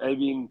see. I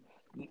mean,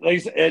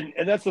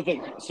 and that's the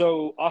thing.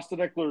 So Austin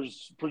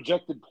Eckler's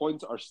projected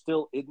points are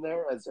still in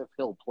there as if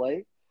he'll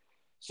play.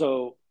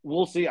 So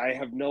we'll see. I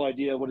have no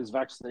idea what his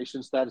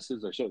vaccination status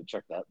is. I should have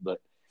checked that, but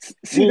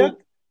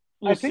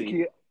I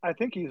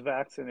think he's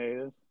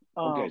vaccinated.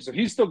 Okay, so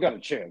he's still got a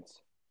chance.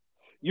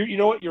 You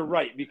know what? You're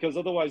right, because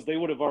otherwise they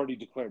would have already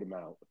declared him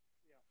out. Yeah.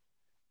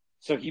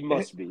 So he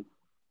must be.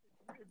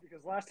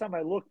 Because last time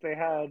I looked, they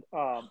had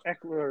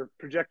Eckler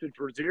projected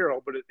for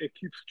 0, but it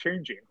keeps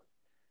changing.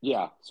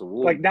 Yeah. So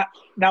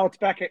now it's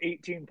back at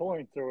 18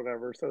 points or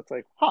whatever. So it's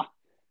like,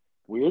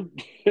 weird.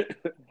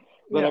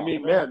 But I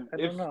mean, man,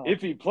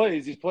 if he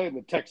plays, he's playing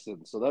the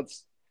Texans, so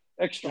that's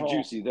extra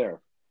juicy there.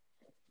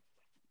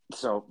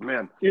 So,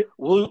 man,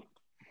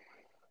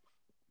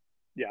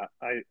 yeah,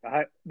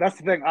 I that's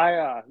the thing.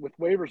 I with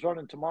waivers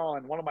running tomorrow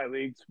in one of my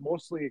leagues,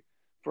 mostly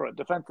for a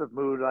defensive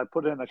mood, I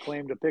put in a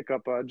claim to pick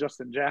up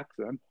Justin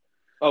Jackson.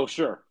 Oh,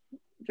 sure.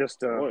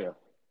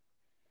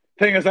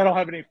 Thing is, I don't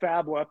have any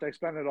fab left. I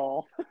spent it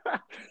all.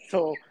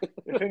 So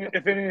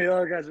if any of the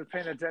other guys are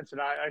paying attention,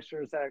 I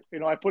sure as heck,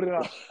 I put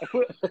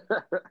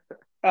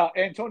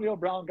Antonio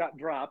Brown got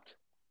dropped.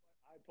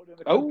 I put in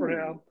a code for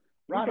him.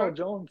 Ronald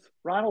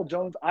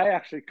Jones, I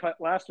actually cut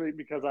last week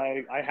because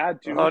I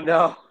had to. Oh,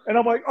 no. And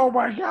I'm like, oh,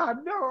 my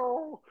God,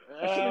 no.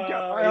 I should have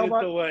got my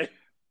helmet. Away.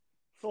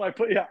 So I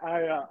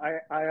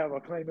have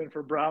a claim in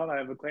for Brown. I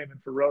have a claim in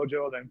for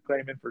Rojo, then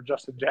claim in for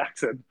Justin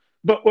Jackson.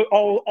 But with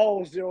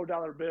all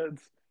 $0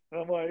 bids.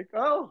 And I'm like,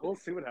 oh, we'll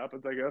see what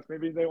happens, I guess.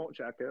 Maybe they won't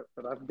check it,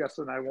 but I'm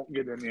guessing I won't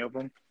get any of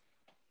them.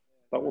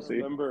 but we'll I see.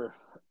 remember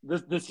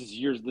this is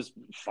years, this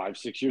 5,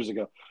 6 years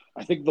ago.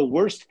 I think the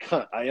worst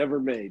cut I ever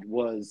made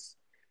was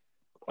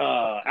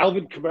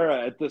Alvin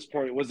Kamara. At this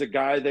point was a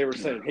guy they were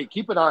saying, hey,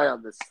 keep an eye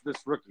on this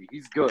rookie.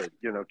 He's good.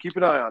 Keep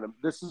an eye on him.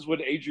 This is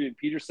when Adrian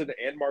Peterson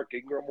and Mark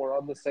Ingram were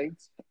on the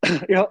Saints.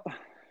 Yep.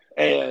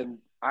 And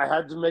I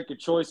had to make a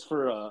choice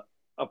for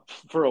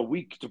a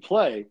week to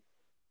play.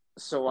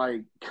 So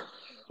it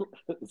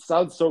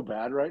sounds so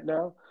bad right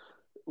now.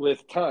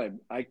 With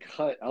time, I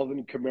cut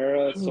Alvin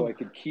Kamara so I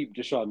could keep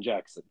Deshaun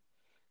Jackson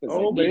because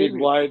I needed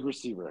wide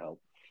receiver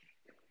help.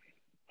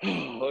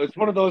 It's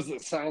one of those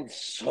that sounds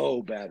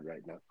so bad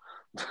right now.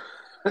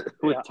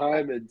 With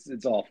time,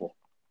 it's awful.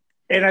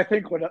 And I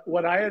think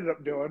what I ended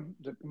up doing,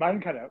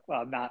 mine kind of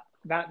not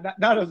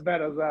as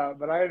bad as that,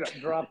 but I ended up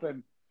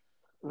dropping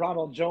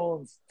Ronald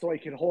Jones so he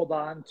could hold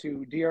on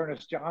to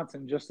Dearness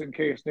Johnson just in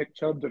case Nick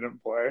Chubb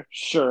didn't play.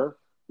 Sure.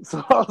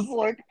 So I was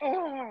like,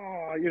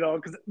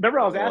 because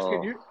remember I was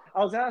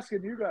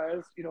asking you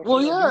guys,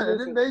 Well, yeah, and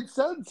it made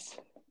sense.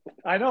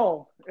 I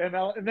know, and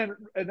then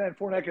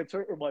Fournette gets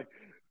hurt. I'm like,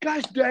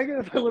 gosh dang it,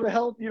 if I would have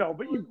helped,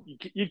 but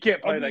you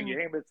can't play that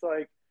game. It's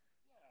like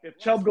if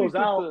Chubb goes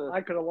out,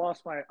 I could have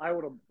lost I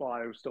would have. Well,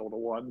 I was still the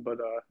one, but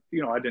I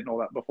didn't know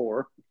that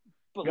before.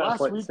 But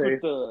last week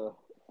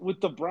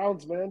with the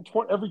Browns, man,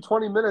 every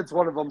 20 minutes,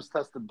 one of them's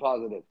tested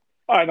positive.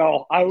 I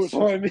know. Last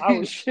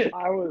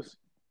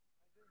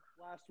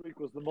week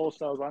was the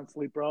most I was on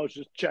sleeper. I was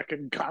just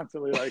checking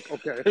constantly, like,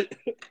 okay,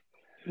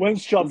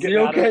 when's Chubb getting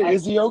at it?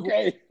 Is he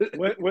okay?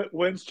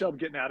 When's Chubb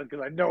getting at it?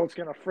 Because I know it's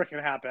gonna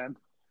freaking happen.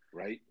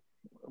 Right.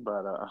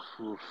 But I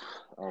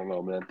don't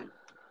know, man.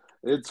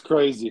 It's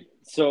crazy.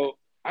 So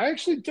I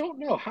actually don't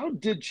know. How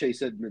did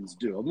Chase Edmonds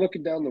do? I'm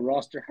looking down the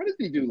roster. How did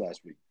he do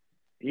last week?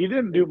 He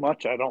didn't do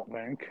much, I don't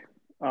think.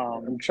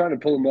 I'm trying to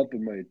pull him up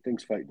and my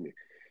thing's fighting me.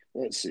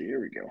 Let's see.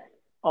 Here we go.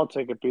 I'll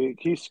take a peek.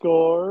 He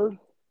scored.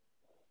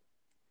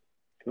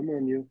 Come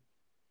on, you.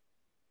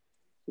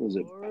 What was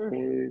it?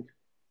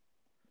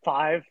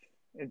 5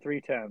 and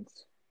 3/10.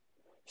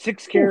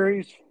 6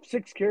 carries.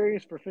 6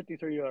 carries for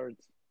 53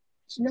 yards.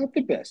 It's not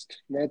the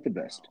best. Not the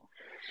best.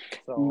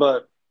 So,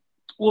 but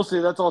we'll see.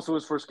 That's also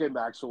his first game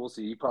back, so we'll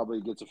see. He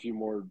probably gets a few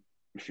more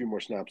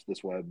snaps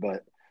this way.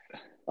 But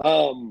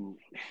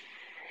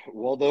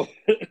Waldo,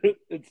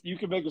 you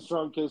can make a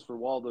strong case for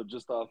Waldo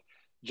just off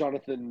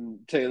Jonathan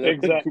Taylor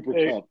and Cooper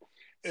Kupp.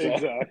 So,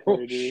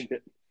 exactly,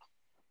 dude.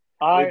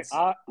 I'm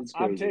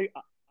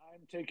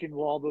taking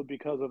Waldo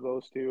because of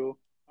those two.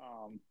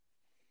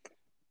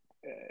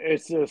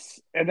 It's just,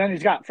 and then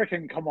he's got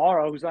freaking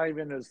Kamara, who's not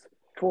even his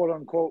quote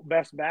unquote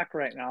best back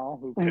right now,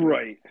 who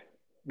can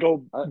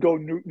go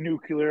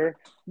nuclear.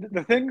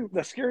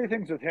 The scary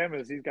things with him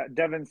is he's got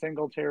Devin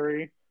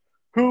Singletary,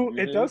 who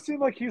it does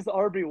seem like he's the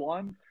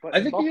RB1, but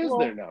I think Buffalo, he is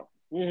there now.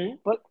 Mm-hmm.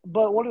 But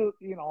what does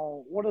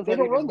that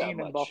even mean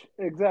in Buffalo?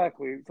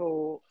 Exactly.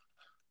 So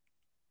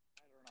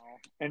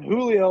I don't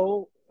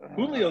know. And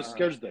Julio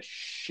scares the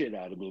shit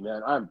out of me,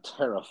 man. I'm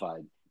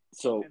terrified.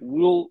 So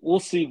we'll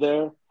see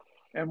there.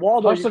 And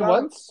Waldo, Carson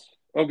Wentz.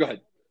 Oh, go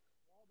ahead.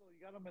 Waldo, you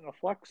got him in a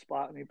flex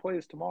spot, and he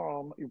plays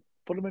tomorrow. You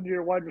put him into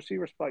your wide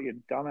receiver spot,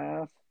 you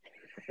dumbass.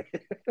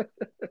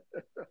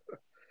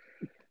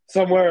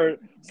 Somewhere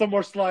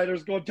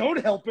sliders go.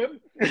 Don't help him.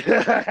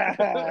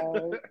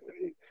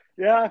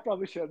 Yeah, I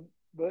probably shouldn't,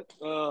 but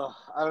I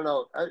don't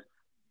know.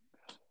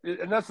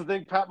 And that's the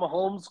thing. Pat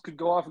Mahomes could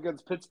go off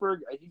against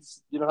Pittsburgh.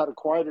 He's had a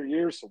quieter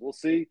year, so we'll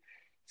see.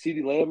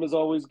 CeeDee Lamb is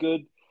always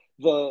good.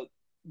 The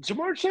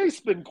Jamar Chase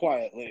been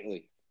quiet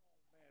lately.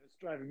 Man, it's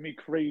driving me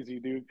crazy,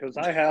 dude. Because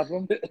I have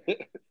him,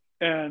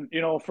 and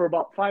for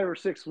about 5 or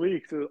 6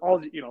 weeks,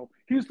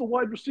 he's the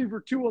wide receiver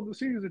 2 on the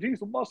season.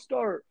 He's a must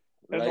start.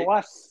 And the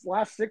last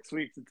 6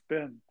 weeks, it's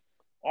been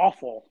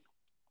awful.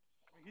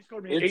 He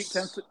scored me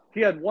 8/10. He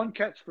had 1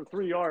 catch for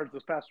 3 yards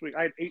this past week.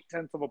 I had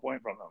 8/10 of a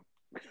point from him.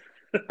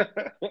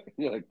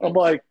 I'm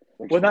like,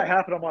 when that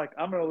happened, I'm like,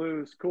 I'm gonna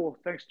lose. Cool,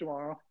 thanks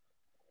tomorrow.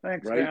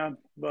 Thanks, man.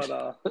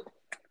 But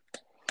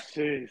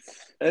jeez.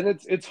 And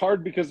it's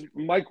hard because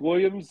Mike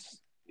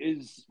Williams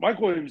is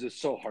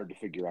so hard to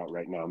figure out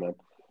right now, man.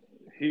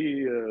 He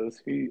is.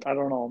 I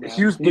don't know, man.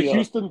 The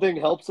Houston thing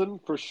helps him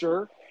for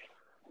sure,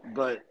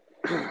 but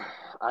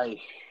I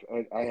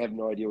have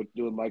no idea what to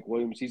do with Mike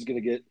Williams. He's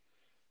gonna get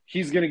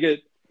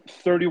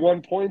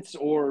 31 points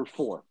or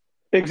 4.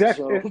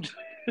 Exactly. So,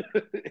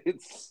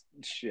 it's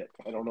shit.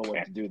 I don't know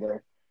what to do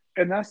there.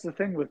 And that's the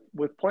thing with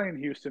playing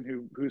Houston,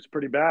 who's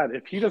pretty bad.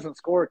 If he doesn't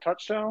score a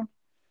touchdown,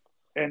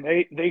 and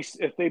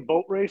if they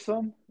boat race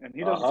him, and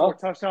he doesn't score a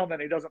touchdown, then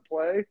he doesn't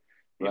play.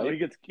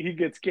 He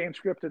gets game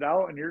scripted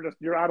out, and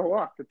you're out of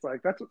luck. It's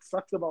like that's what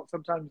sucks about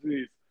sometimes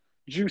these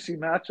juicy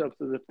matchups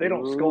is if they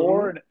don't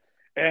score,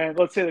 and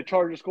let's say the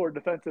Chargers score a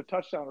defensive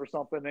touchdown or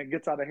something, and it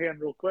gets out of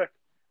hand real quick.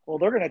 Well,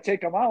 they're going to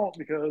take them out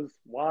because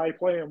why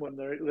play them when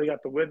they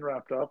got the win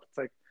wrapped up? It's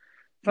like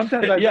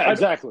sometimes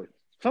exactly.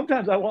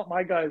 Sometimes I want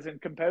my guys in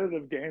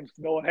competitive games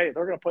knowing, hey,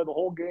 they're going to play the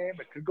whole game.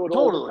 It could go to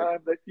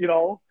overtime. That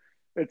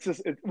it's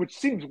just which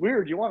seems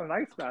weird. You want a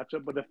nice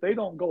matchup, but if they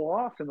don't go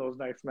off in those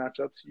nice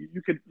matchups,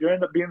 you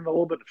end up being in a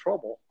little bit of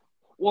trouble.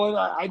 Well,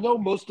 I know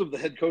most of the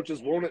head coaches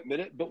won't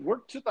admit it, but we're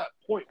to that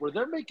point where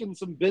they're making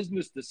some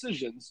business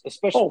decisions,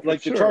 especially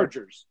like the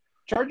Chargers.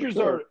 Chargers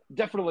are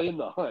definitely in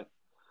the hunt,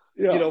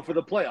 for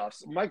the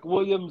playoffs. Mike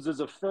Williams is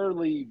a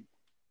fairly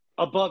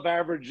above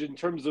average in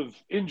terms of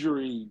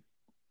injury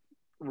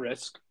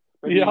risk.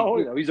 Maybe,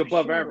 he's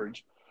above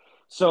average.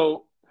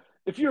 So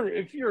if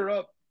you're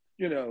up,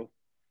 28-3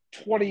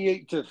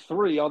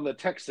 on the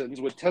Texans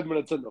with 10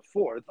 minutes in the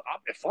fourth,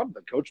 if I'm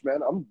the coach,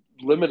 man, I'm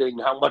limiting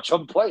how much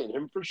I'm playing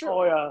him for sure.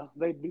 Oh yeah,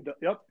 they'd be.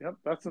 Yep.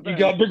 That's the thing. You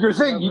got bigger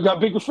things. You got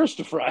bigger fish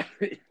to fry.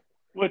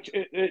 Which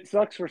it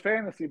sucks for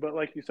fantasy, but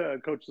like you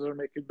said, coaches are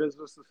making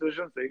business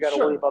decisions. So you got to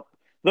worry about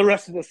the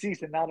rest of the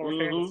season, not our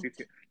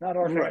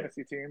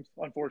fantasy teams,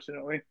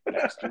 unfortunately.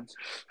 Bastards.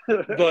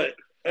 But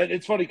and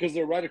it's funny because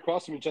they're right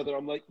across from each other.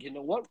 I'm like, you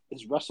know what?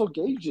 Is Russell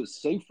Gage a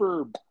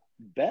safer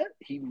bet?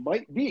 He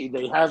might be.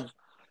 They have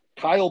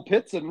Kyle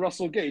Pitts and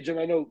Russell Gage, and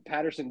I know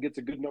Patterson gets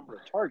a good number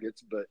of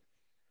targets, but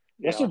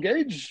Russell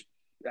Gage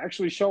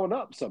actually showing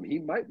up some. He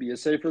might be a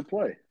safer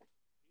play.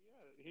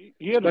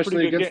 He had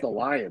especially against the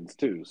Lions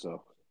too.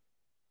 So,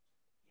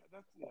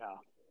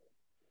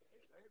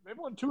 they've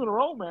won 2 in a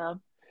row,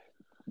 man.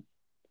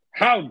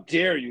 How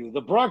dare you? The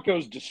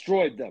Broncos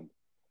destroyed them.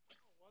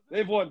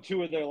 They've won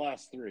 2 of their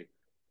last 3.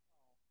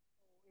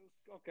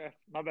 Okay,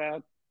 my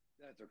bad.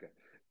 That's okay.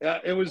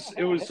 It was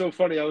so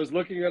funny. I was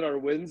looking at our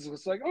wins.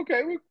 It's like,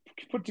 okay, we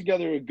put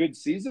together a good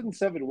season,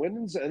 7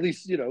 wins, at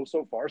least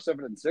so far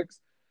 7-6.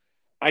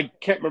 I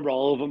can't remember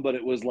all of them, but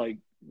it was like.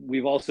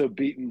 We've also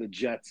beaten the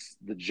Jets,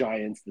 the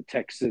Giants, the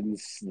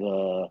Texans,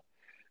 the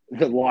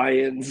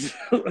Lions,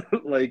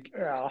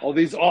 all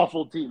these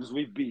awful teams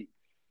we've beat.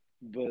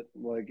 But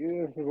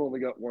we've only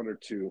got 1 or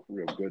 2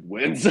 real good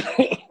wins.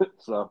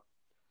 So,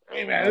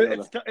 hey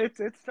man,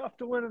 it's tough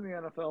to win in the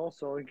NFL.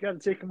 So you got to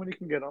take them when you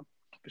can get them.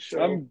 For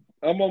sure.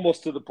 I'm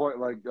almost to the point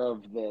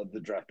of the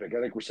draft pick. I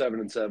think we're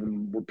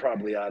 7-7. We're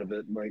probably out of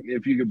it.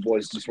 If you good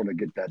boys just want to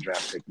get that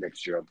draft pick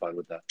next year, I'm fine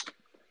with that.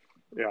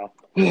 Yeah,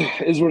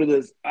 is what it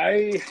is.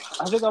 I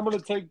think I'm going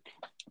to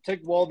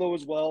take Waldo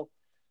as well.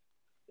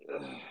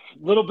 A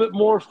little bit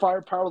more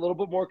firepower, a little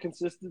bit more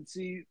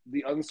consistency.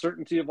 The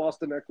uncertainty of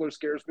Austin Eckler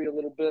scares me a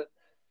little bit.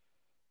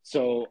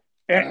 So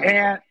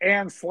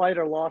and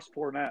Slider lost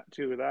Fournette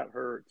too. That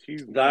hurts.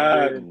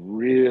 That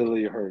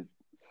really hurt.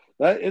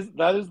 That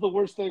is the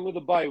worst thing with a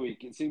bye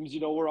week. It seems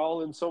we're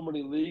all in so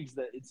many leagues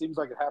that it seems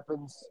like it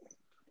happens.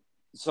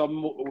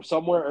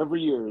 Somewhere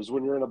every year is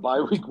when you're in a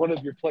bye week, one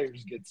of your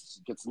players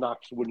gets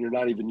knocked when you're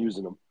not even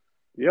using them.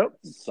 Yep,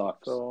 it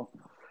sucks. So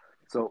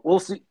we'll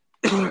see.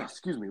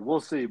 Excuse me,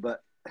 we'll see.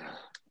 But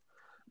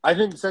I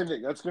think the same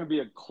thing. That's going to be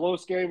a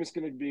close game. It's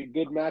going to be a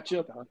good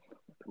matchup. I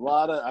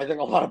think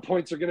a lot of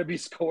points are going to be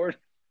scored.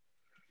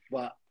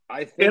 But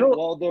I think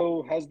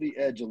Waldo has the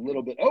edge a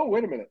little bit. Oh,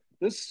 wait a minute.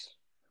 This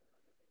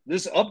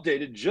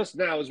updated just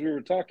now as we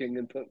were talking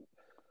and put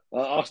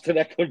Austin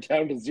Eckler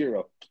down to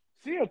 0.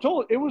 See, I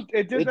told it.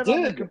 It did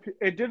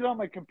it on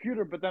my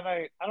computer, but then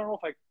I don't know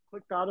if I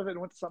clicked out of it and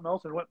went to something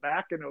else and went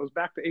back, and it was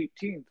back to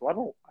 18. So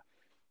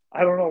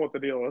I don't know what the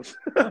deal is.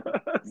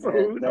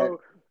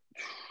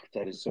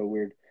 That is so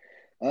weird.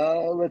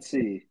 Let's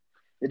see.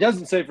 It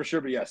doesn't say for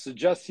sure, but yeah,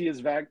 suggests he is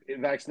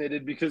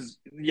vaccinated because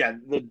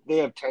they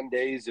have 10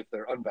 days if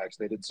they're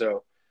unvaccinated,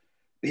 so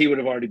he would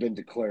have already been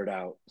declared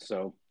out.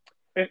 So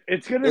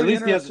it's going to at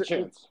least he has a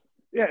chance.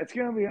 Yeah, it's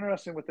going to be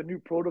interesting with the new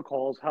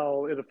protocols,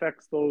 how it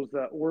affects those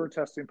that were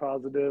testing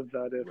positive.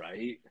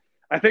 Right.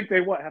 I think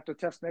they have to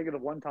test negative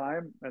one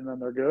time and then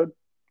they're good.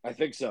 I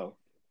think so.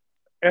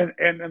 And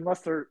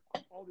unless they're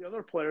all the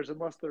other players,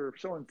 unless they're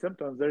showing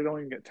symptoms, they don't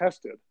even get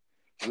tested.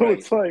 So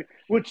it's like,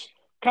 which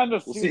kind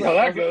of we'll see how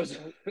that goes.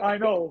 I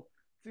know.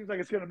 Seems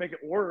like it's going to make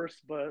it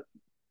worse, but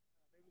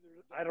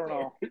I don't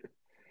know.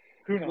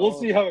 Who knows? We'll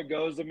see how it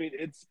goes. I mean,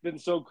 it's been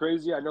so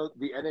crazy. I know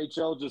the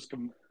NHL just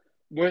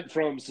went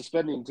from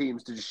suspending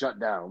teams to just shut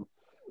down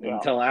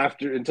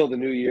until the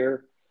new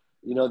year.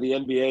 The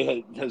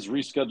NBA has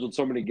rescheduled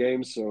so many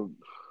games. So,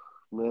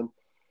 man,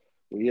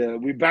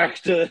 we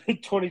back to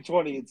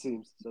 2020 it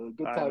seems. So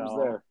good times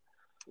there.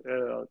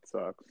 Yeah, it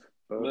sucks.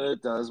 But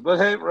it does. But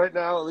hey, right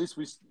now at least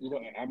we,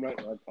 I'm not.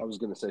 I was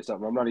going to say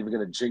something. I'm not even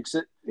going to jinx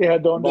it. Yeah,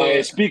 don't do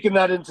it. Speaking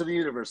that into the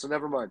universe. So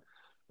never mind.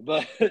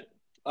 But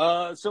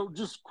so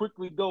just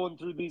quickly going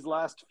through these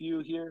last few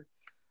here.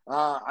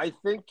 I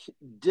think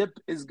Dip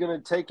is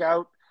going to take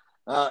out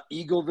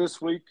Eagle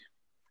this week.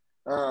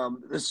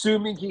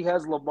 Assuming he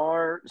has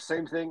Lamar,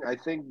 same thing. I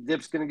think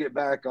Dip's going to get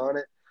back on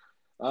it.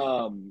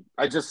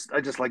 I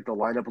just like the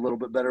lineup a little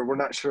bit better. We're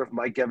not sure if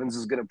Mike Evans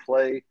is going to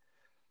play.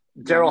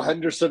 Darrell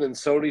Henderson and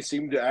Sony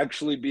seem to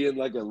actually be in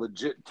like a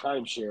legit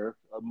timeshare,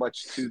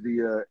 much to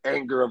the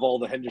anger of all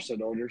the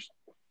Henderson owners.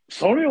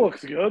 Sony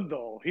looks good,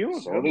 though.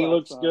 Sony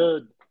looks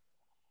good.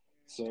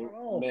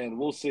 So, man,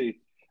 we'll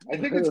see. I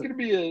think it's going to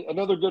be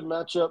another good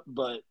matchup,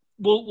 but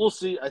we'll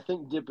see. I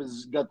think Dip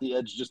has got the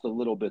edge just a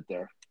little bit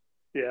there.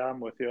 Yeah, I'm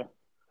with you.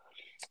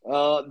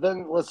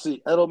 Then let's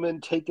see.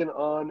 Edelman taking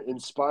on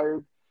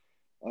Inspired.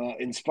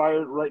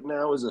 Inspired right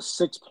now is a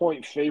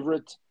 6-point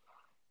favorite.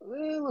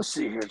 Let's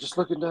see here. Just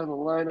looking down the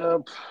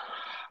lineup.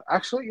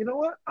 Actually, you know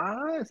what?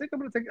 I think I'm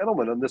going to take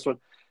Edelman on this one.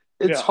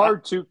 It's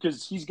hard to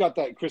because he's got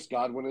that Chris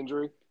Godwin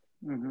injury.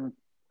 Mm-hmm.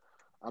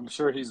 I'm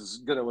sure he's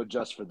going to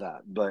adjust for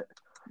that, but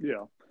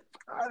yeah,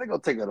 I think I'll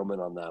take Edelman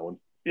on that one.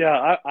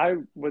 Yeah, I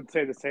would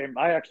say the same.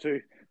 I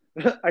actually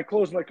I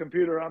closed my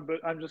computer on, but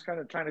I'm just kind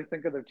of trying to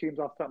think of the teams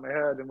off the top of my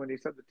head. And when he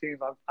said the teams,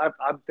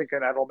 I'm thinking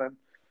Edelman.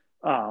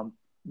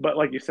 But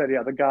like you said,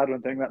 yeah, the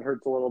Godwin thing that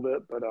hurts a little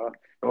bit. But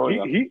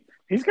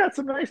he's got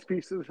some nice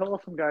pieces. He'll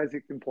have some guys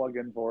he can plug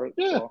in for it.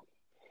 Yeah. So.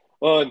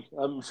 Well,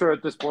 I'm sure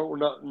at this point we're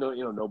not,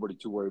 nobody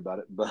too worried about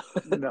it. But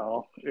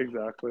no,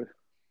 exactly.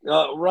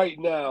 Right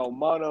now,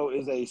 Mono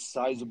is a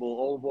sizable,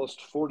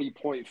 almost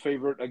 40-point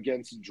favorite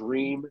against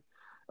Dream.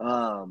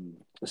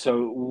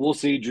 So we'll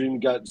see. Dream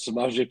got some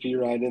Samaje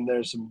Ryan in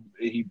there.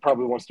 He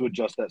probably wants to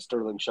adjust that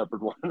Sterling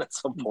Shepard one at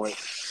some point.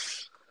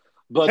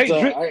 But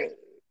hey,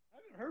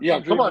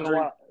 Dream, come on,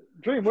 Dream.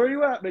 Dream, where are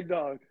you at, big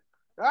dog?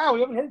 We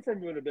haven't heard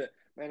from you in a bit,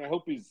 man. I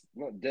hope he's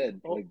not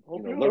dead. Hope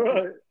you're all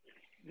right.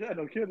 Yeah,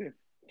 no kidding.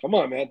 Come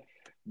on, man.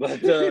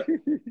 But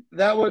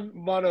that one,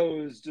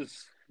 Mono is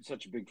just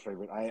such a big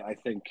favorite. I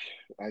think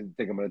I'm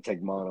going to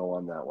take Mono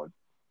on that one.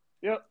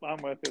 Yep,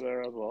 I'm with you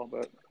there as well.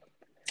 But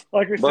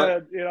like we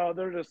said, they're I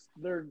don't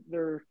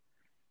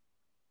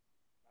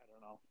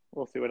know.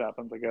 We'll see what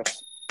happens, I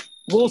guess.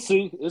 We'll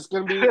see. It's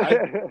gonna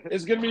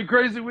be a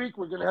crazy week.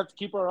 We're gonna have to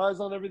keep our eyes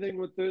on everything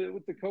with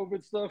the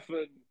COVID stuff,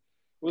 and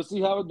we'll see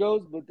how it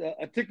goes. But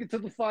a ticket to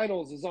the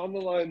finals is on the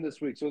line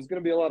this week, so it's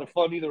gonna be a lot of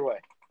fun either way.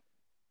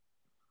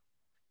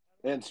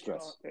 And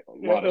stress. A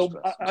lot of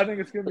stress. I think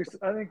it's gonna be.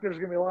 I think there's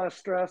gonna be a lot of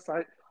stress.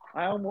 I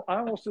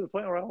almost to the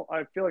point where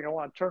I feel like I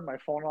want to turn my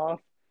phone off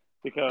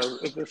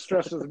because it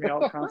stresses me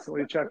out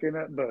constantly checking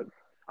it. But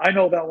I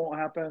know that won't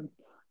happen.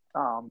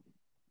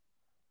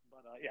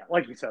 Yeah,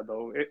 like you said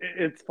though,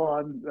 it's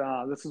fun.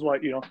 This is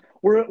what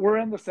we're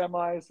in the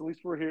semis. At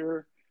least we're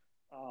here,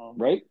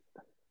 right?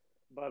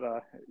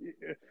 But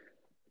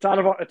it's out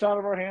of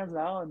our hands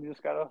now, and you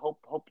just gotta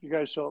hope you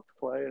guys show up to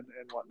play and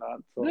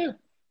whatnot. So yeah.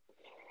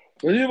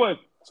 Well, anyway,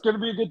 it's gonna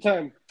be a good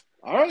time.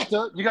 All right,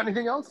 you got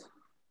anything else?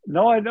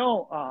 No, I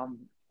don't.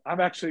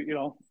 I'm actually,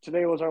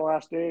 today was our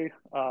last day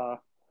for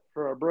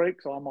our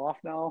break, so I'm off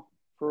now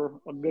for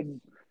a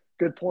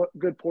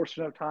good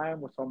portion of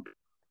time with some.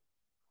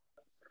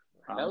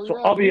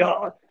 So I'll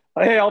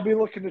be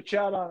looking to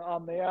chat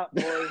on the app,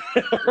 boys.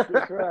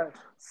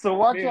 So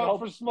watch out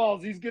for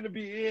Smalls. He's going to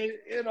be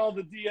in all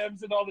the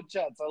DMs and all the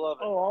chats. I love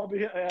it. Oh,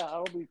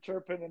 I'll be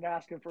chirping and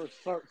asking for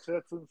start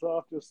sits and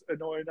stuff, just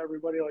annoying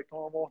everybody like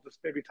normal. Just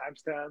maybe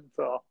times 10.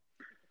 So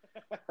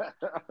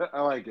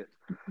I like it.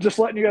 Just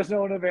letting you guys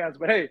know in advance.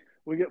 But hey,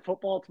 we get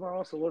football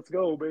tomorrow, so let's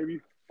go,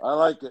 baby. I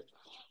like it.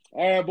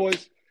 All right,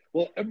 boys.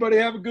 Well, everybody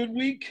have a good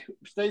week.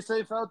 Stay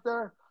safe out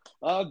there.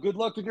 Good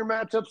luck in your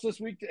matchups this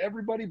week to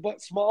everybody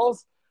but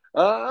Smalls.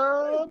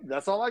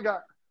 That's all I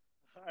got.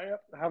 All right,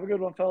 have a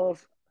good one,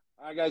 fellas.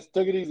 All right, guys.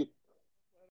 Take it easy.